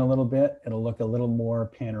back in a little bit, it'll look a little more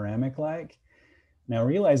panoramic-like. Now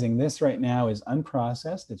realizing this right now is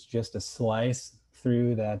unprocessed, it's just a slice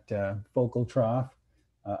through that focal trough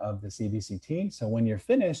of the CBCT. So when you're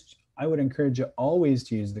finished, I would encourage you always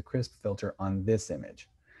to use the crisp filter on this image,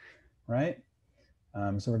 right?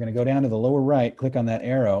 So we're gonna go down to the lower right, click on that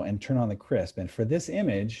arrow and turn on the crisp. And for this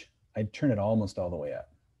image, I'd turn it almost all the way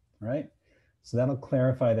up, right? So that'll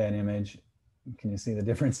clarify that image. Can you see the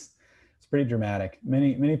difference? It's pretty dramatic.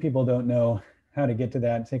 Many people don't know how to get to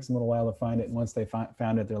that. It takes them a little while to find it. And once they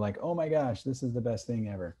found it, they're like, oh my gosh, this is the best thing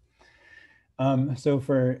ever. So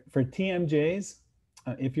for TMJs,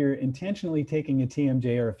 if you're intentionally taking a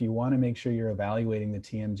TMJ or if you want to make sure you're evaluating the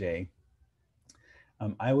TMJ,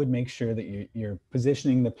 I would make sure that you're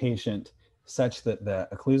positioning the patient such that the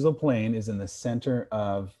occlusal plane is in the center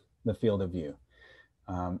of the field of view.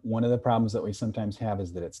 One of the problems that we sometimes have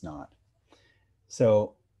is that it's not.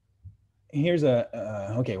 So here's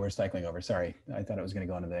okay, we're cycling over, sorry. I thought it was gonna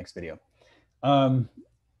go into the next video.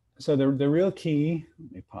 So the real key,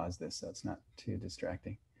 let me pause this so it's not too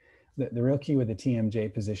distracting. The real key with the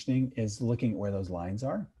TMJ positioning is looking at where those lines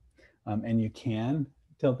are. And you can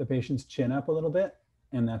tilt the patient's chin up a little bit,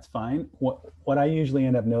 and that's fine. What I usually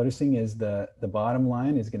end up noticing is the bottom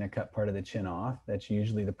line is going to cut part of the chin off. That's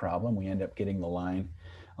usually the problem. We end up getting the line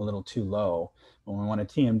a little too low. When we want a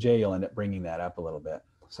TMJ, you'll end up bringing that up a little bit.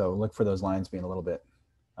 So look for those lines being a little bit,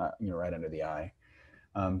 right under the eye.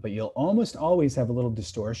 But you'll almost always have a little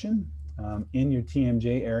distortion in your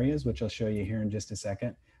TMJ areas, which I'll show you here in just a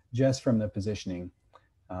second, just from the positioning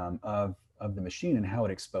of of the machine and how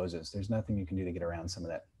it exposes. There's nothing you can do to get around some of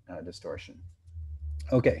that distortion.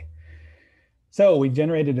 Okay, so we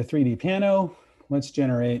generated a 3D pano. Let's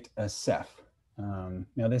generate a Ceph.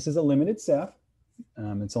 Now this is a limited Ceph.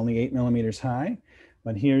 It's only 8 millimeters high,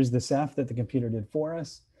 but here's the Ceph that the computer did for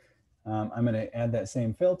us. I'm going to add that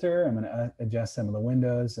same filter. I'm going to adjust some of the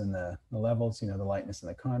windows and the levels, the lightness and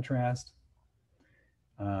the contrast.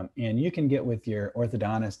 And you can get with your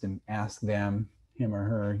orthodontist and ask them, him or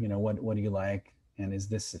her, what do you like? And is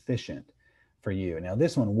this sufficient for you? Now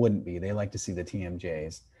this one wouldn't be. They like to see the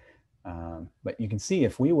TMJs. But you can see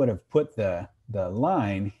if we would have put the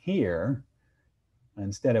line here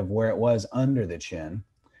instead of where it was under the chin,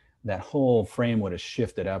 that whole frame would have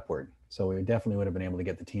shifted upward. So we definitely would have been able to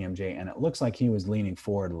get the TMJ, and it looks like he was leaning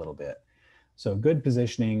forward a little bit. So good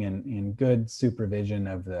positioning and good supervision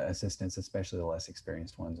of the assistants, especially the less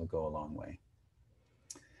experienced ones, will go a long way.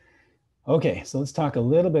 Okay, so let's talk a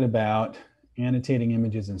little bit about annotating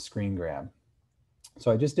images and screen grab.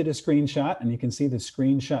 So I just did a screenshot, and you can see the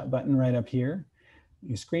screenshot button right up here.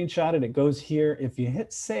 You screenshot it, it goes here. If you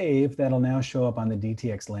hit save, that'll now show up on the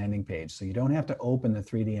DTX landing page. So you don't have to open the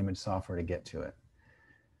 3D image software to get to it.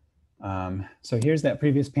 So here's that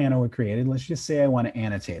previous panel we created. Let's just say I want to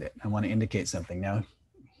annotate it. I want to indicate something. Now,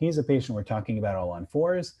 he's a patient we're talking about all on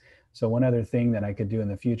fours. So one other thing that I could do in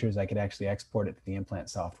the future is I could actually export it to the implant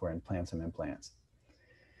software and plan some implants.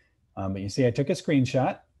 But you see, I took a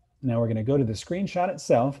screenshot. Now we're going to go to the screenshot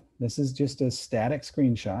itself. This is just a static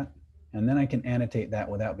screenshot. And then I can annotate that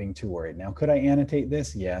without being too worried. Now, could I annotate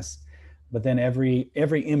this? Yes. But then every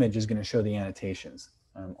image is going to show the annotations,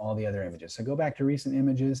 all the other images. So go back to recent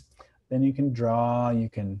images. Then you can draw, you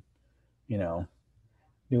can, do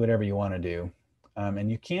whatever you want to do.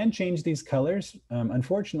 And you can change these colors.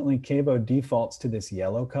 Unfortunately, Cavo defaults to this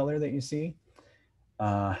yellow color that you see.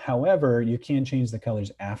 However, you can change the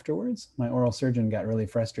colors afterwards. My oral surgeon got really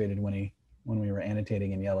frustrated when we were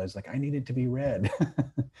annotating in yellow. He's like, I need it to be red.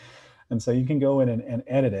 And so you can go in and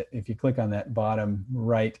edit it. If you click on that bottom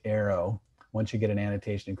right arrow, once you get an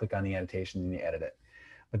annotation, you click on the annotation and you edit it.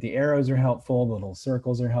 But the arrows are helpful, the little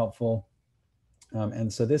circles are helpful.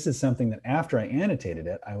 And so this is something that after I annotated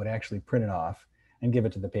it, I would actually print it off and give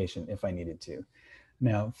it to the patient if I needed to.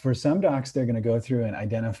 Now, for some docs, they're going to go through and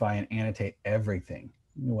identify and annotate everything,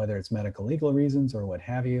 whether it's medical legal reasons or what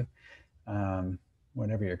have you,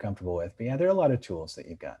 whatever you're comfortable with. But yeah, there are a lot of tools that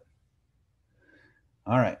you've got.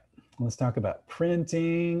 All right, let's talk about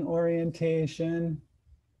printing orientation.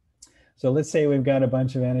 So let's say we've got a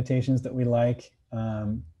bunch of annotations that we like.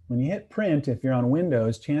 When you hit print, if you're on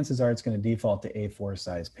Windows, chances are it's going to default to A4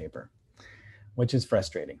 size paper, which is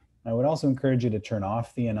frustrating. I would also encourage you to turn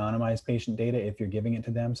off the anonymized patient data if you're giving it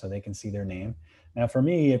to them so they can see their name. Now for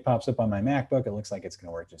me, it pops up on my MacBook. It looks like it's going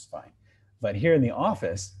to work just fine. But here in the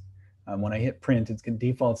office, when I hit print, it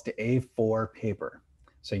defaults to A4 paper.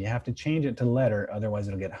 So you have to change it to letter, otherwise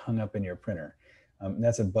it'll get hung up in your printer.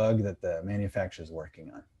 That's a bug that the manufacturer is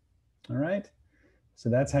working on. All right, so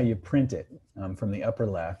that's how you print it from the upper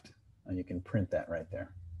left. And you can print that right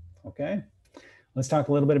there. Okay, let's talk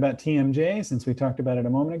a little bit about TMJ since we talked about it a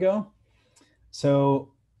moment ago.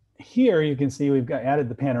 So here you can see we've added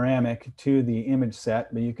the panoramic to the image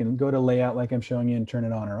set, but you can go to layout like I'm showing you and turn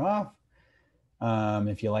it on or off.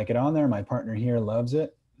 If you like it on there, my partner here loves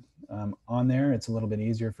it. On there, it's a little bit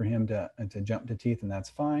easier for him to jump to teeth, and that's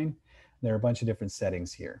fine. There are a bunch of different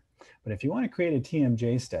settings here. But if you want to create a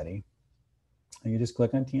TMJ study, you just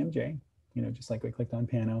click on TMJ, just like we clicked on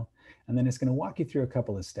Pano, and then it's going to walk you through a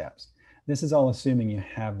couple of steps. This is all assuming you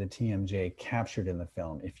have the TMJ captured in the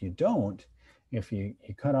film. If you don't, if you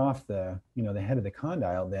cut off the head of the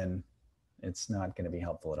condyle, then it's not going to be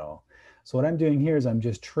helpful at all. So what I'm doing here is I'm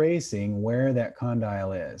just tracing where that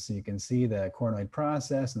condyle is. So you can see the coronoid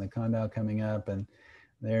process and the condyle coming up, and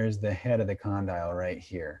there's the head of the condyle right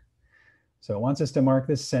here. So it wants us to mark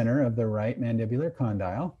the center of the right mandibular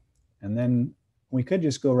condyle. And then we could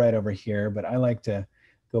just go right over here, but I like to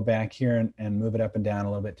go back here and move it up and down a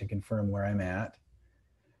little bit to confirm where I'm at.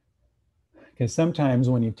 Because sometimes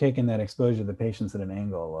when you've taken that exposure, the patient's at an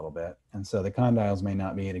angle a little bit. And so the condyles may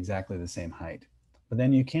not be at exactly the same height. But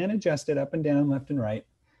then you can adjust it up and down, left and right.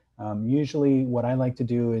 Usually what I like to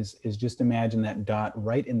do is just imagine that dot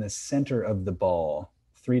right in the center of the ball,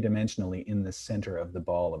 three-dimensionally in the center of the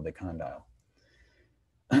ball of the condyle.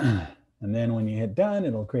 And then when you hit done,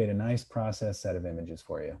 it'll create a nice process set of images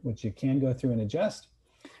for you, which you can go through and adjust.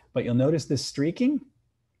 But you'll notice this streaking.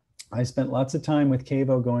 I spent lots of time with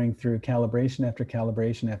Cavo going through calibration after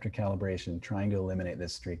calibration after calibration, trying to eliminate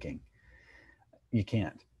this streaking. You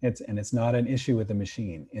can't. It's not an issue with the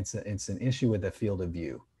machine. It's an issue with the field of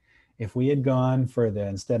view. If we had gone for the,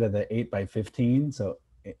 instead of the 8 by 15, so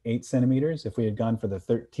 8 centimeters, if we had gone for the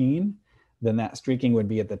 13, then that streaking would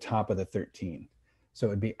be at the top of the 13. So it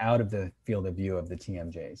would be out of the field of view of the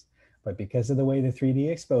TMJs. But because of the way the 3D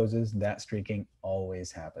exposes, that streaking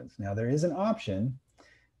always happens. Now there is an option,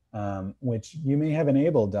 which you may have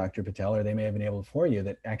enabled, Dr. Patel, or they may have enabled for you,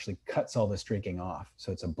 that actually cuts all the streaking off.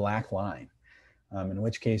 So it's a black line, in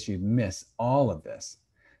which case you'd miss all of this.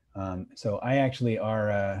 So I actually,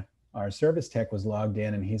 our service tech was logged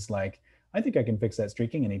in and he's like, I think I can fix that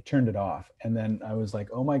streaking. And he turned it off. And then I was like,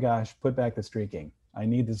 oh my gosh, put back the streaking. I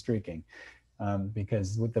need the streaking.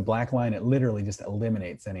 Because with the black line, it literally just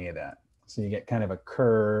eliminates any of that. So you get kind of a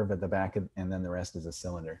curve at the back of, and then the rest is a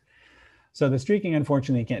cylinder. So the streaking,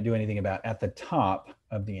 unfortunately, you can't do anything about at the top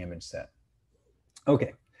of the image set.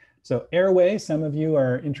 Okay, so airway, some of you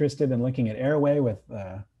are interested in looking at airway with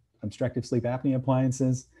obstructive sleep apnea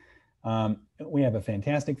appliances. We have a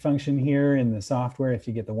fantastic function here in the software. If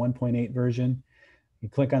you get the 1.8 version, you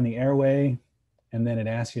click on the airway, and then it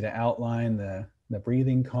asks you to outline the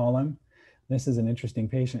breathing column. This is an interesting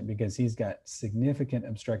patient because he's got significant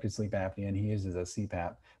obstructive sleep apnea and he uses a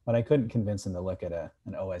CPAP, but I couldn't convince him to look at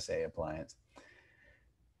an OSA appliance.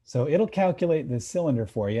 So it'll calculate this cylinder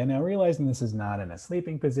for you. Now realizing this is not in a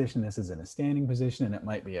sleeping position, this is in a standing position, and it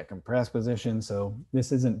might be a compressed position. So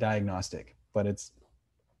this isn't diagnostic, but it's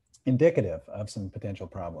indicative of some potential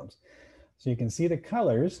problems. So you can see the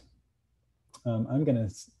colors. I'm gonna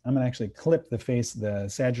actually clip the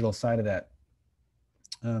sagittal side of that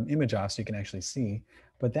image off so you can actually see,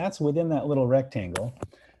 but that's within that little rectangle.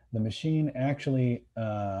 The machine actually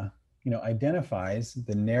identifies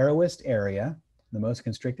the narrowest area, the most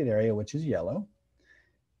constricted area, which is yellow,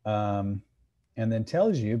 and then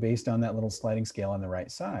tells you, based on that little sliding scale on the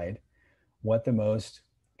right side, what the most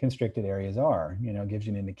constricted areas are, gives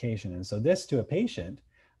you an indication. And so this, to a patient,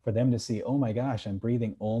 for them to see, oh my gosh, I'm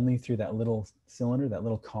breathing only through that little cylinder, that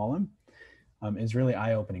little column, is really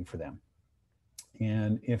eye-opening for them.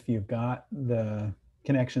 And if you've got the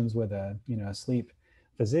connections with a sleep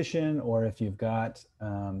physician, or if you've got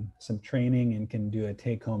some training and can do a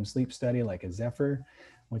take-home sleep study like a Zephyr,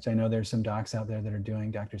 which I know there's some docs out there that are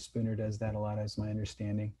doing. Dr. Spooner does that a lot, as my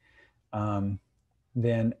understanding.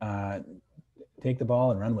 Then take the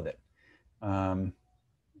ball and run with it.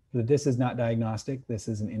 But this is not diagnostic. This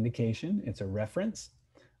is an indication. It's a reference.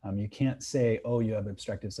 You can't say, oh, you have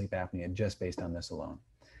obstructive sleep apnea just based on this alone.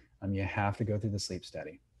 You have to go through the sleep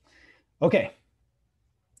study. Okay,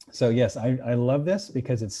 so yes, I love this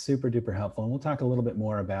because it's super duper helpful. And we'll talk a little bit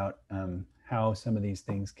more about how some of these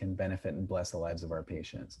things can benefit and bless the lives of our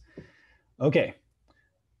patients. Okay,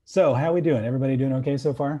 so how are we doing? Everybody doing okay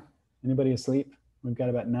so far? Anybody asleep? We've got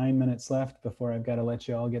about 9 minutes left before I've got to let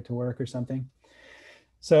you all get to work or something.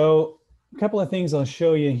 So a couple of things I'll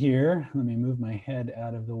show you here. Let me move my head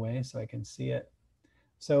out of the way so I can see it.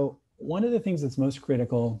 So one of the things that's most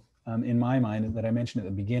critical in my mind that I mentioned at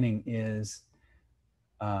the beginning is,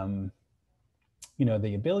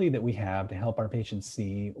 the ability that we have to help our patients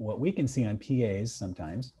see what we can see on PAs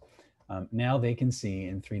sometimes. Now they can see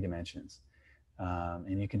in 3 dimensions.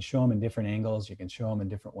 And you can show them in different angles. You can show them in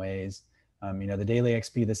different ways. The daily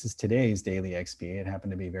XP, this is today's daily XP. It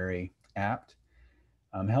happened to be very apt.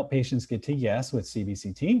 Help patients get to yes with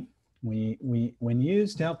CBCT. When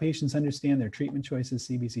used to help patients understand their treatment choices,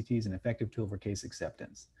 CBCT is an effective tool for case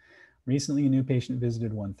acceptance. Recently, a new patient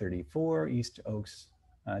visited 134 East Oaks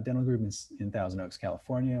Dental Group in Thousand Oaks,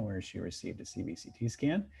 California, where she received a CBCT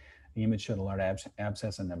scan. The image showed a large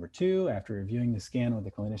abscess on number 2. After reviewing the scan with the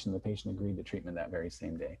clinician, the patient agreed to treatment that very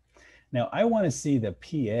same day. Now, I want to see the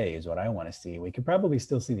PA is what I want to see. We could probably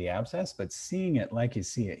still see the abscess, but seeing it like you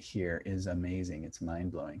see it here is amazing. It's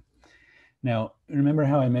mind-blowing. Now, remember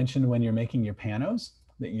how I mentioned when you're making your panos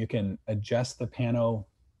that you can adjust the pano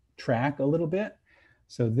track a little bit?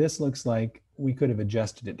 So this looks like we could have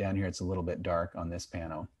adjusted it down here. It's a little bit dark on this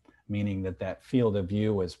pano, meaning that that field of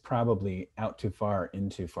view was probably out too far, in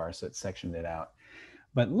too far, so it sectioned it out.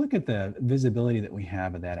 But look at the visibility that we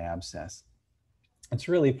have of that abscess. It's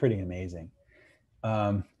really pretty amazing.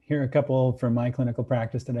 Here are a couple from my clinical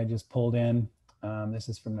practice that I just pulled in. This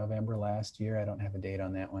is from November last year. I don't have a date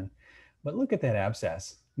on that one. But look at that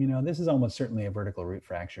abscess. This is almost certainly a vertical root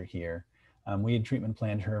fracture here. We had treatment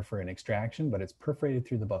planned her for an extraction, but it's perforated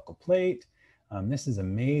through the buccal plate. This is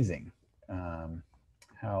amazing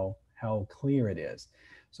how clear it is.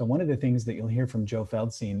 So one of the things that you'll hear from Joe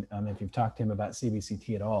Feldstein, if you've talked to him about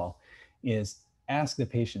CBCT at all, is ask the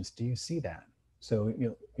patients, do you see that? So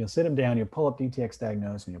you'll sit them down, you'll pull up DTX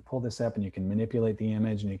Diagnose, and you'll pull this up and you can manipulate the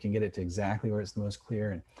image and you can get it to exactly where it's the most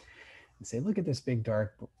clear. And and say, look at this big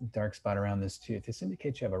dark spot around this tooth. This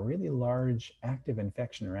indicates you have a really large active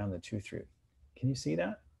infection around the tooth root. Can you see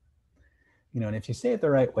that? And if you say it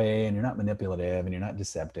the right way and you're not manipulative and you're not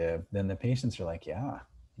deceptive, then the patients are like, yeah,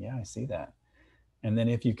 I see that. And then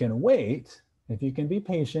if you can wait, if you can be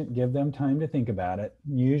patient, give them time to think about it,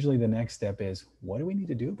 usually the next step is, what do we need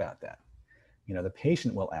to do about that? The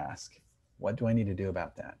patient will ask, what do I need to do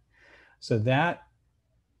about that? So that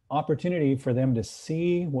opportunity for them to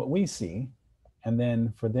see what we see, and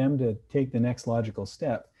then for them to take the next logical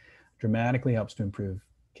step, dramatically helps to improve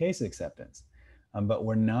case acceptance. But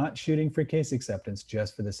we're not shooting for case acceptance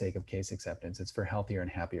just for the sake of case acceptance. It's for healthier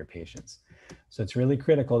and happier patients. So it's really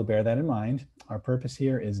critical to bear that in mind. Our purpose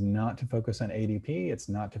here is not to focus on ADP. It's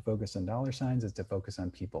not to focus on dollar signs. It's to focus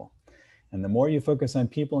on people. And the more you focus on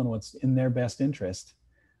people and what's in their best interest,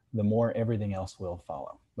 the more everything else will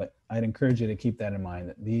follow. But I'd encourage you to keep that in mind,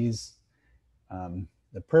 that these,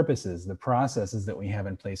 the purposes, the processes that we have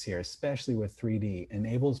in place here, especially with 3D,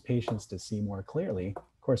 enables patients to see more clearly.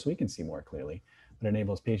 Of course, we can see more clearly, but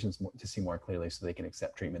enables patients to see more clearly so they can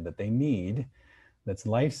accept treatment that they need, that's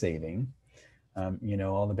life-saving.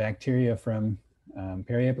 All the bacteria from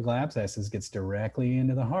periapical abscesses gets directly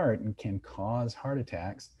into the heart and can cause heart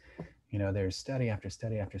attacks. There's study after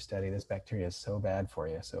study after study. This bacteria is so bad for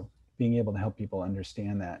you. So being able to help people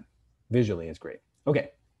understand that visually is great.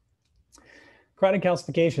 Okay. Carotid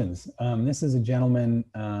calcifications. This is a gentleman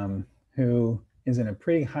who is in a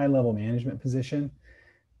pretty high level management position.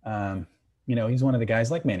 He's one of the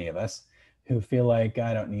guys, like many of us, who feel like,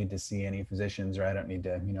 I don't need to see any physicians, or I don't need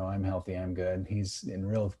to, I'm healthy, I'm good. He's in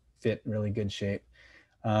real fit, really good shape.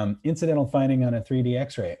 Incidental finding on a 3D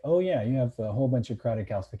x-ray. Oh yeah, you have a whole bunch of carotid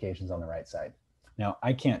calcifications on the right side. Now,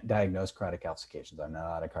 I can't diagnose carotid calcifications. I'm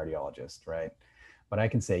not a cardiologist, right? But I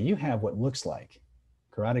can say you have what looks like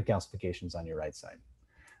carotid calcifications on your right side.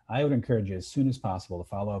 I would encourage you as soon as possible to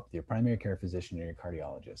follow up with your primary care physician or your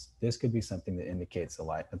cardiologist. This could be something that indicates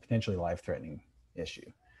a potentially life-threatening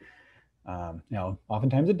issue. Now,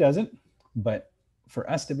 oftentimes it doesn't, but for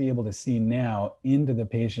us to be able to see now into the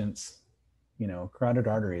patient's carotid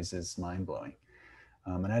arteries is mind-blowing.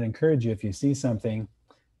 And I'd encourage you, if you see something,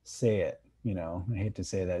 say it. I hate to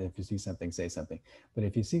say that, if you see something, say something. But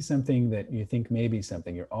if you see something that you think may be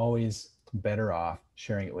something, you're always better off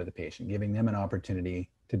sharing it with the patient, giving them an opportunity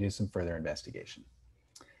to do some further investigation.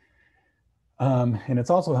 And it's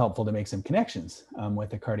also helpful to make some connections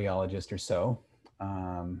with a cardiologist or so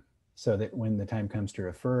that when the time comes to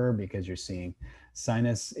refer, because you're seeing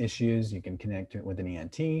sinus issues, you can connect it with an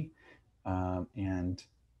ENT. And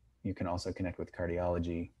you can also connect with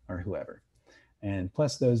cardiology or whoever. And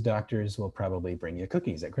plus, those doctors will probably bring you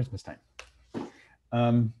cookies at Christmas time.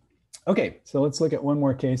 Okay, so let's look at one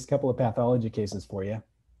more case, a couple of pathology cases for you.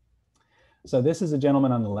 So this is a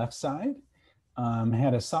gentleman on the left side,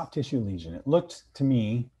 had a soft tissue lesion. It looked to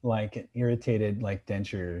me like an irritated, like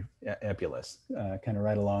denture epulus, kind of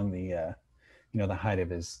right along the, the height of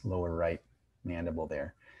his lower right mandible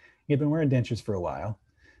there. He had been wearing dentures for a while,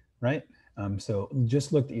 right? So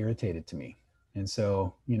just looked irritated to me. And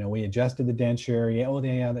so, we adjusted the denture.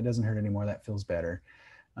 Yeah, that doesn't hurt anymore. That feels better.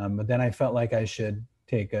 But then I felt like I should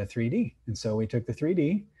take a 3D. And so we took the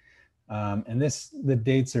 3D. And the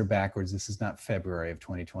dates are backwards. This is not February of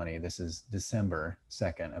 2020. This is December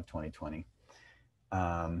 2nd of 2020.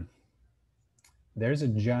 There's a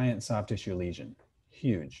giant soft tissue lesion,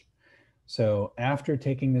 huge. So after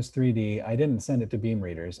taking this 3D, I didn't send it to beam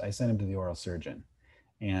readers. I sent him to the oral surgeon.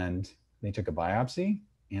 And they took a biopsy,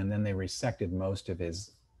 and then they resected most of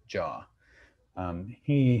his jaw.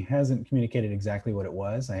 He hasn't communicated exactly what it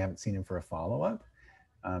was. I haven't seen him for a follow-up,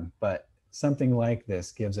 but something like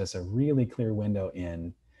this gives us a really clear window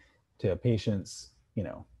in to a patient's,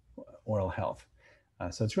 oral health.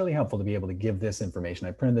 So it's really helpful to be able to give this information.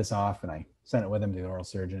 I printed this off and I sent it with him to the oral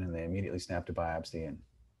surgeon, and they immediately snapped a biopsy,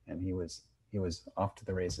 and he was off to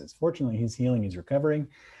the races. Fortunately, he's healing, he's recovering.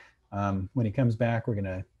 When he comes back, we're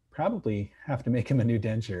gonna probably have to make him a new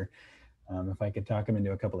denture if I could talk him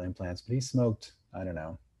into a couple of implants. But he smoked, I don't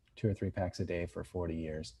know, 2 or 3 packs a day for 40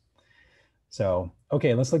 years. So,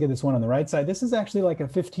 okay, let's look at this one on the right side. This is actually like a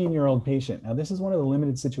 15-year-old patient. Now, this is one of the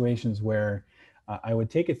limited situations where I would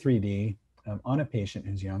take a 3D on a patient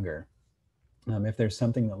who's younger if there's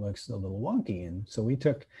something that looks a little wonky. And so we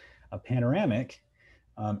took a panoramic,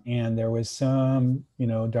 and there was some,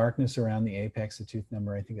 darkness around the apex of tooth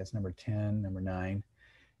number. I think that's number 10, number 9.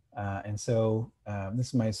 And so this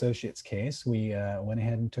is my associate's case. We went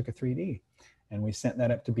ahead and took a 3D, and we sent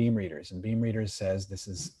that up to beam readers. And beam readers says this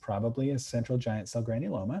is probably a central giant cell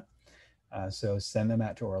granuloma. So send them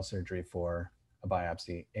out to oral surgery for a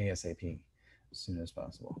biopsy ASAP, as soon as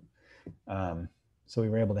possible. So we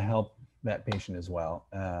were able to help that patient as well.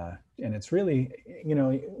 And it's really,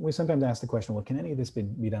 we sometimes ask the question, well, can any of this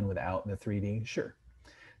be done without the 3D? Sure.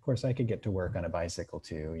 Of course, I could get to work on a bicycle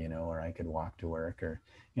too, or I could walk to work, or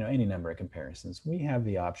any number of comparisons. We have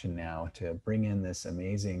the option now to bring in this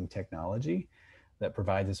amazing technology that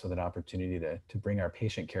provides us with an opportunity to bring our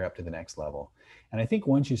patient care up to the next level. And I think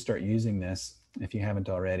once you start using this, if you haven't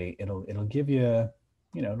already, it'll give you,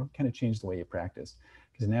 it'll kind of change the way you practice.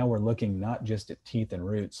 Because now we're looking not just at teeth and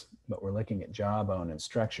roots, but we're looking at jawbone and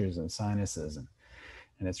structures and sinuses, and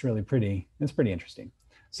it's really it's pretty interesting.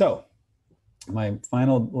 So my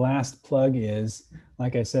last plug is,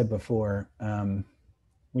 like I said before,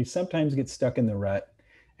 we sometimes get stuck in the rut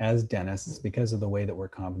as dentists because of the way that we're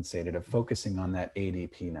compensated, of focusing on that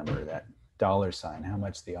ADP number, that $sign, how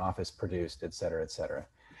much the office produced, et cetera, et cetera.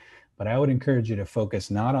 But I would encourage you to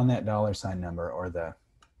focus not on that $sign number or the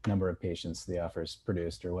number of patients the office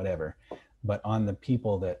produced or whatever, but on the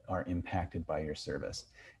people that are impacted by your service.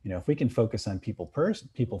 If we can focus on people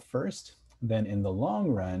first, then in the long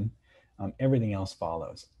run, everything else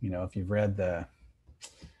follows. If you've read the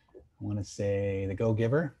Go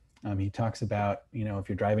Giver, he talks about, if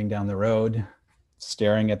you're driving down the road,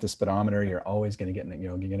 staring at the speedometer, you're always going to get in,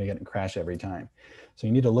 you're going to get in a crash every time. So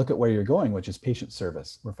you need to look at where you're going, which is patient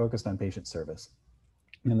service. We're focused on patient service.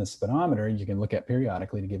 And the speedometer, you can look at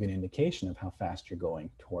periodically to give you an indication of how fast you're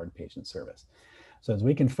going toward patient service. So as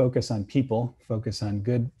we can focus on people, focus on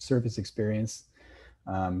good service experience,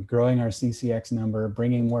 growing our CCX number,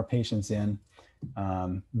 bringing more patients in,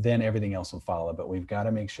 then everything else will follow. But we've got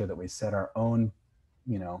to make sure that we set our own,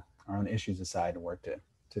 our own issues aside and work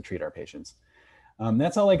to treat our patients.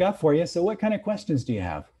 That's all I got for you. So what kind of questions do you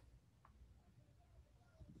have?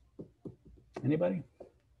 Anybody?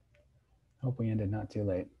 Hope we ended not too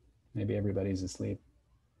late. Maybe everybody's asleep.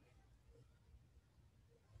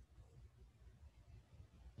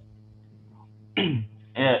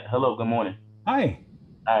 Yeah, hello, good morning. Hi.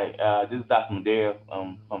 Hi, this is Dr. Madera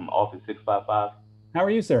from Office 655. How are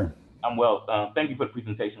you, sir? I'm well. Thank you for the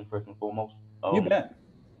presentation, first and foremost. You bet.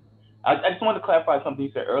 I just wanted to clarify something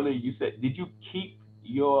you said earlier. You said, did you keep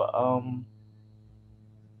your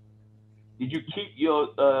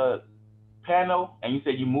panel, and you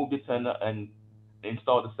said you moved it to and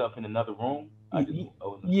installed itself in another room?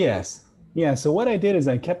 Yes. Yeah, so what I did is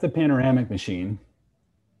I kept the panoramic machine.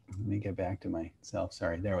 Let me get back to myself.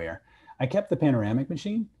 Sorry, there we are. I kept the panoramic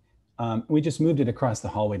machine. We just moved it across the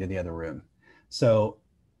hallway to the other room. So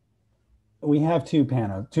we have two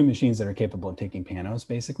machines that are capable of taking panos,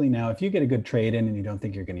 basically. Now, if you get a good trade in and you don't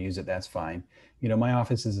think you're going to use it, that's fine. My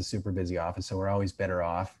office is a super busy office, so we're always better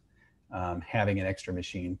off having an extra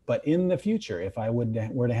machine. But in the future, if I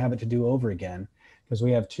were to have it to do over again, because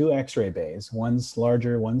we have two X-ray bays, one's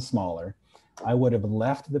larger, one's smaller, I would have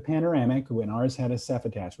left the panoramic when ours had a Ceph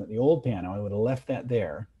attachment, the old pano, I would have left that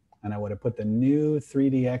there, and I would have put the new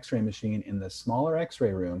 3D X-ray machine in the smaller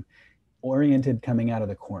X-ray room, oriented coming out of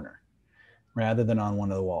the corner, rather than on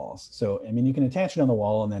one of the walls. So, I mean, you can attach it on the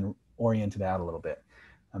wall and then orient it out a little bit,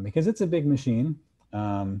 because it's a big machine,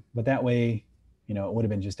 but that way, it would have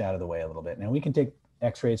been just out of the way a little bit. Now we can take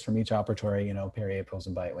X-rays from each operatory, periapials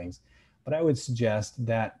and bite wings, but I would suggest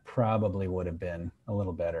that probably would have been a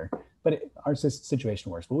little better. But our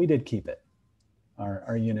situation works, but we did keep it.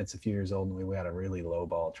 Our unit's a few years old, and we had a really low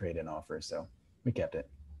ball trade-in offer, so we kept it.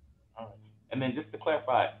 All right. And then just to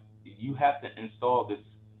clarify, you have to install this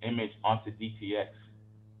image onto DTX,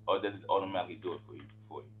 or does it automatically do it for you?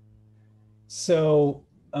 So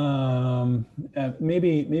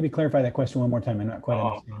maybe clarify that question one more time. I'm not quite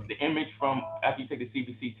understanding. The image from after you take the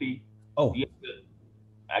CBCT. Oh. You have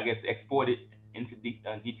to, I guess, export it into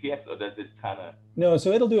DTX, or does it kind of? No,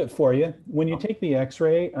 so it'll do it for you. When you take the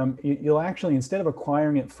X-ray, you'll actually, instead of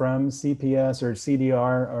acquiring it from CPS or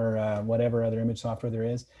CDR or whatever other image software there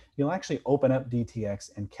is, you'll actually open up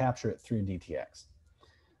DTX and capture it through DTX.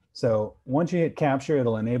 So once you hit capture,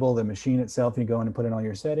 it'll enable the machine itself. You go in and put in all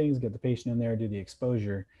your settings, get the patient in there, do the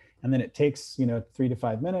exposure, and then it takes 3 to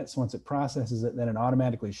 5 minutes. Once it processes it, then it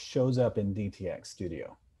automatically shows up in DTX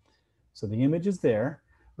Studio. So the image is there.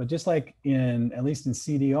 But just like at least in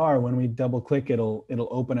CDR, when we double click, it'll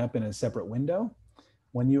open up in a separate window.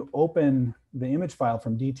 When you open the image file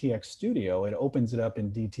from DTX Studio, it opens it up in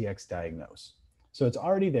DTX Diagnose. So it's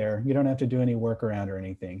already there. You don't have to do any workaround or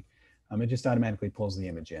anything. It just automatically pulls the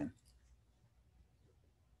image in.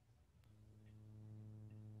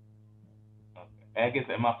 Okay. I guess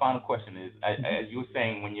my final question is, as you were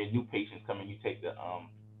saying, when your new patients come in, you take the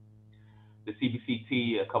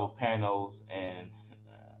CBCT, a couple panels, and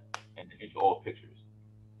all pictures.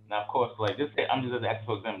 Now, of course, like just say, I'm just asking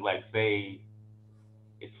for example, like say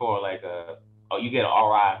it's for like oh, you get an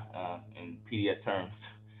RI in PDS terms.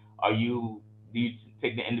 Do you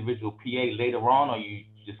take the individual PA later on, or you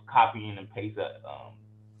just copying and paste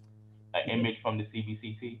an image from the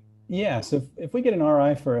CBCT? Yeah, so if we get an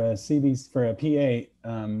RI for a for a PA,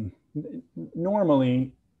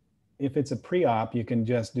 normally if it's a pre-op, you can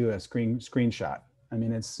just do a screenshot. I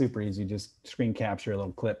mean, it's super easy. Just screen capture a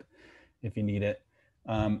little clip if you need it.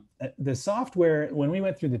 The software, when we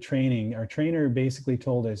went through the training, our trainer basically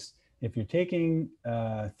told us if you're taking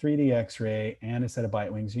a 3D X-ray and a set of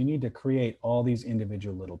bite wings, you need to create all these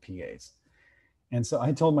individual little PAs. And so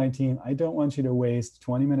I told my team, I don't want you to waste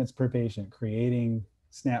 20 minutes per patient creating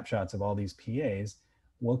snapshots of all these PAs.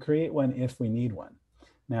 We'll create one if we need one.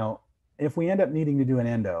 Now, if we end up needing to do an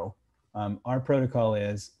endo, our protocol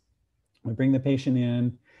is we bring the patient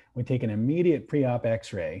in, we take an immediate pre-op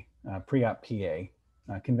X-ray, pre-op PA,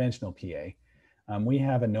 conventional PA. We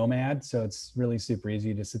have a Nomad, so it's really super easy.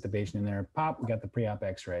 You just sit the patient in there, pop, we got the pre-op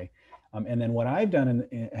X-ray. And then what I've done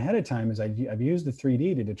ahead of time is I've used the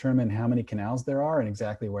 3D to determine how many canals there are and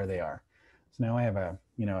exactly where they are. So now I have a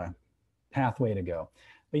pathway to go.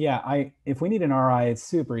 But yeah, if we need an RI, it's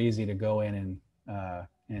super easy to go in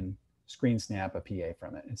and screen snap a PA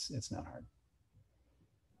from it. It's not hard.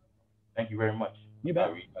 Thank you very much. You bet.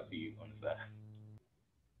 I'll see you on the side.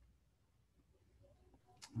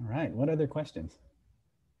 All right. What other questions?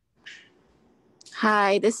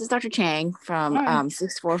 Hi, this is Dr. Chang from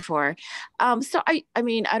 644. So I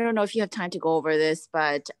mean, I don't know if you have time to go over this,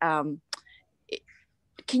 but can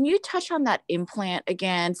you touch on that implant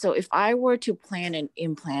again? So if I were to plan an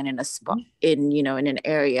implant in a spot in an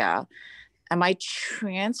area, am I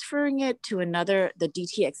transferring it to the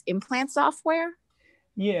DTX implant software?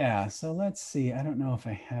 Yeah, so let's see. I don't know if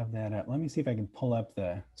I have that up. Let me see if I can pull up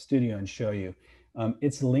the studio and show you.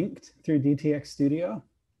 It's linked through DTX Studio.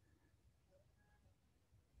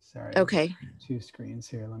 Sorry. Okay. Two screens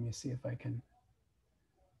here. Let me see if I can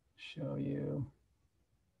show you.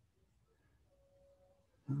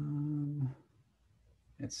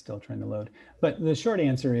 It's still trying to load. But the short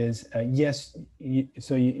answer is yes.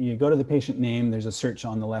 So you go to the patient name. There's a search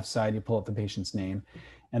on the left side. You pull up the patient's name.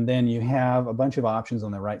 And then you have a bunch of options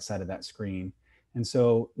on the right side of that screen. And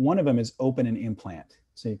so one of them is open an implant.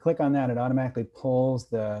 So you click on that, it automatically pulls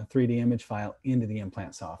the 3D image file into the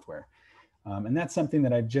implant software. And that's something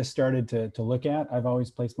that I've just started to look at. I've always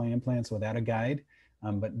placed my implants without a guide,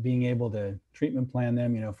 but being able to treatment plan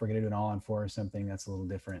them, if we're gonna do an all-on-4 or something, that's a little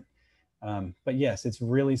different. But yes, it's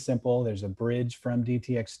really simple. There's a bridge from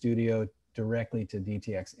DTX Studio directly to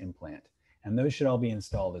DTX Implant. And those should all be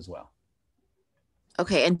installed as well.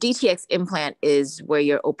 Okay, and DTX Implant is where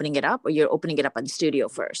you're opening it up, or you're opening it up on Studio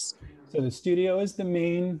first? So the Studio is the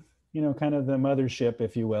main, kind of the mothership,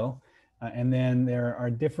 if you will. And then there are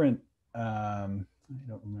different, I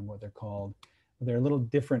don't remember what they're called, but there are little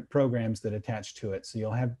different programs that attach to it. So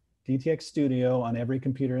you'll have DTX Studio on every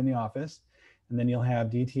computer in the office. And then you'll have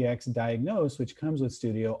DTX Diagnose, which comes with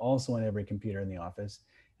Studio, also on every computer in the office.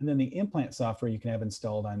 And then the implant software you can have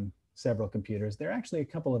installed on several computers. There are actually a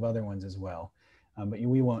couple of other ones as well. But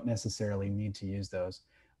we won't necessarily need to use those.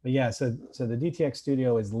 But yeah, so the DTX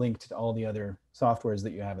Studio is linked to all the other softwares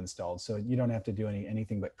that you have installed. So you don't have to do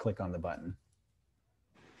anything but click on the button.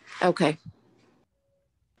 Okay.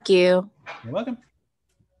 Thank you. You're welcome.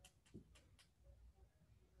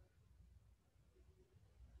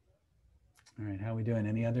 All right, how are we doing?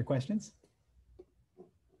 Any other questions?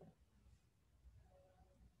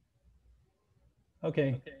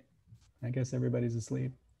 Okay. I guess everybody's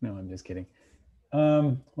asleep. No, I'm just kidding.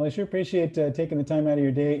 Well, I sure appreciate taking the time out of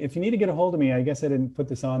your day. If you need to get a hold of me, I guess I didn't put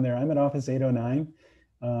this on there. I'm at office 809.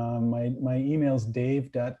 My email is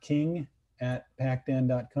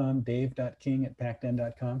dave.king@pacden.com,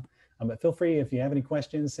 dave.king@pacden.com. But feel free, if you have any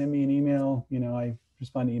questions, send me an email. I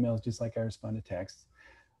respond to emails just like I respond to texts.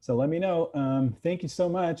 So let me know. Thank you so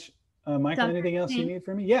much. Michael, anything else you need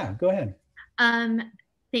from me? Yeah, go ahead.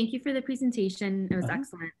 Thank you for the presentation. It was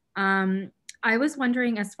excellent. I was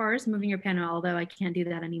wondering, as far as moving your panel, although I can't do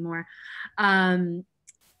that anymore,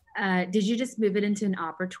 did you just move it into an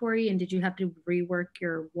operatory, and did you have to rework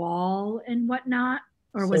your wall and whatnot,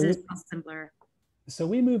 or was it simpler? So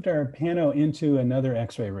we moved our pano into another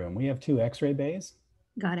X-ray room. We have 2 X-ray bays.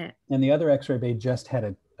 Got it. And the other X-ray bay just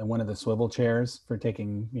had one of the swivel chairs for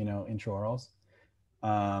taking, intraorals.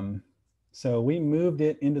 So we moved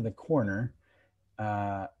it into the corner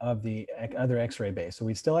of the other X-ray bay. So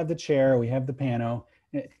we still have the chair, we have the pano.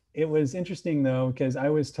 It was interesting though, because I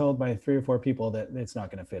was told by 3 or 4 people that it's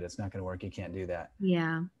not going to fit, it's not going to work, you can't do that.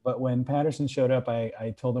 Yeah. But when Patterson showed up,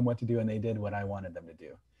 I told them what to do, and they did what I wanted them to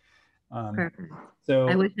do. Perfect. So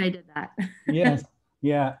I wish I did that. Yes.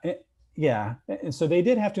 Yeah, yeah. And so they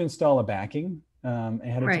did have to install a backing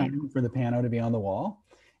ahead of Right. time for the piano to be on the wall,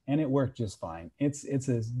 and it worked just fine. It's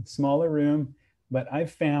a smaller room, but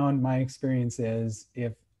I've found my experience is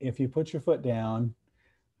if you put your foot down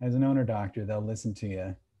as an owner doctor, they'll listen to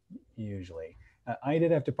you usually. I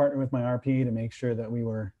did have to partner with my RP to make sure that we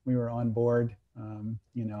were on board.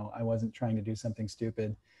 You know, I wasn't trying to do something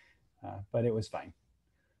stupid, but it was fine.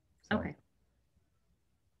 So, Okay.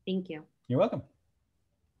 Thank you. you're welcome.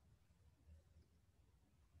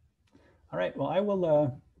 All right. Well, I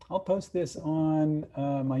will. I'll post this on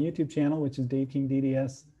my YouTube channel, which is Dave King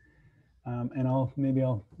DDS,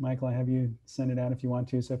 and Michael, I have you send it out if you want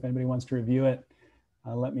to. So if anybody wants to review it,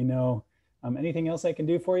 let me know. Anything else I can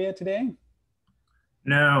do for you today?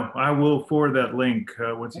 No, I will forward that link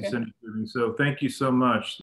once you Okay. send it to me. So thank you so much.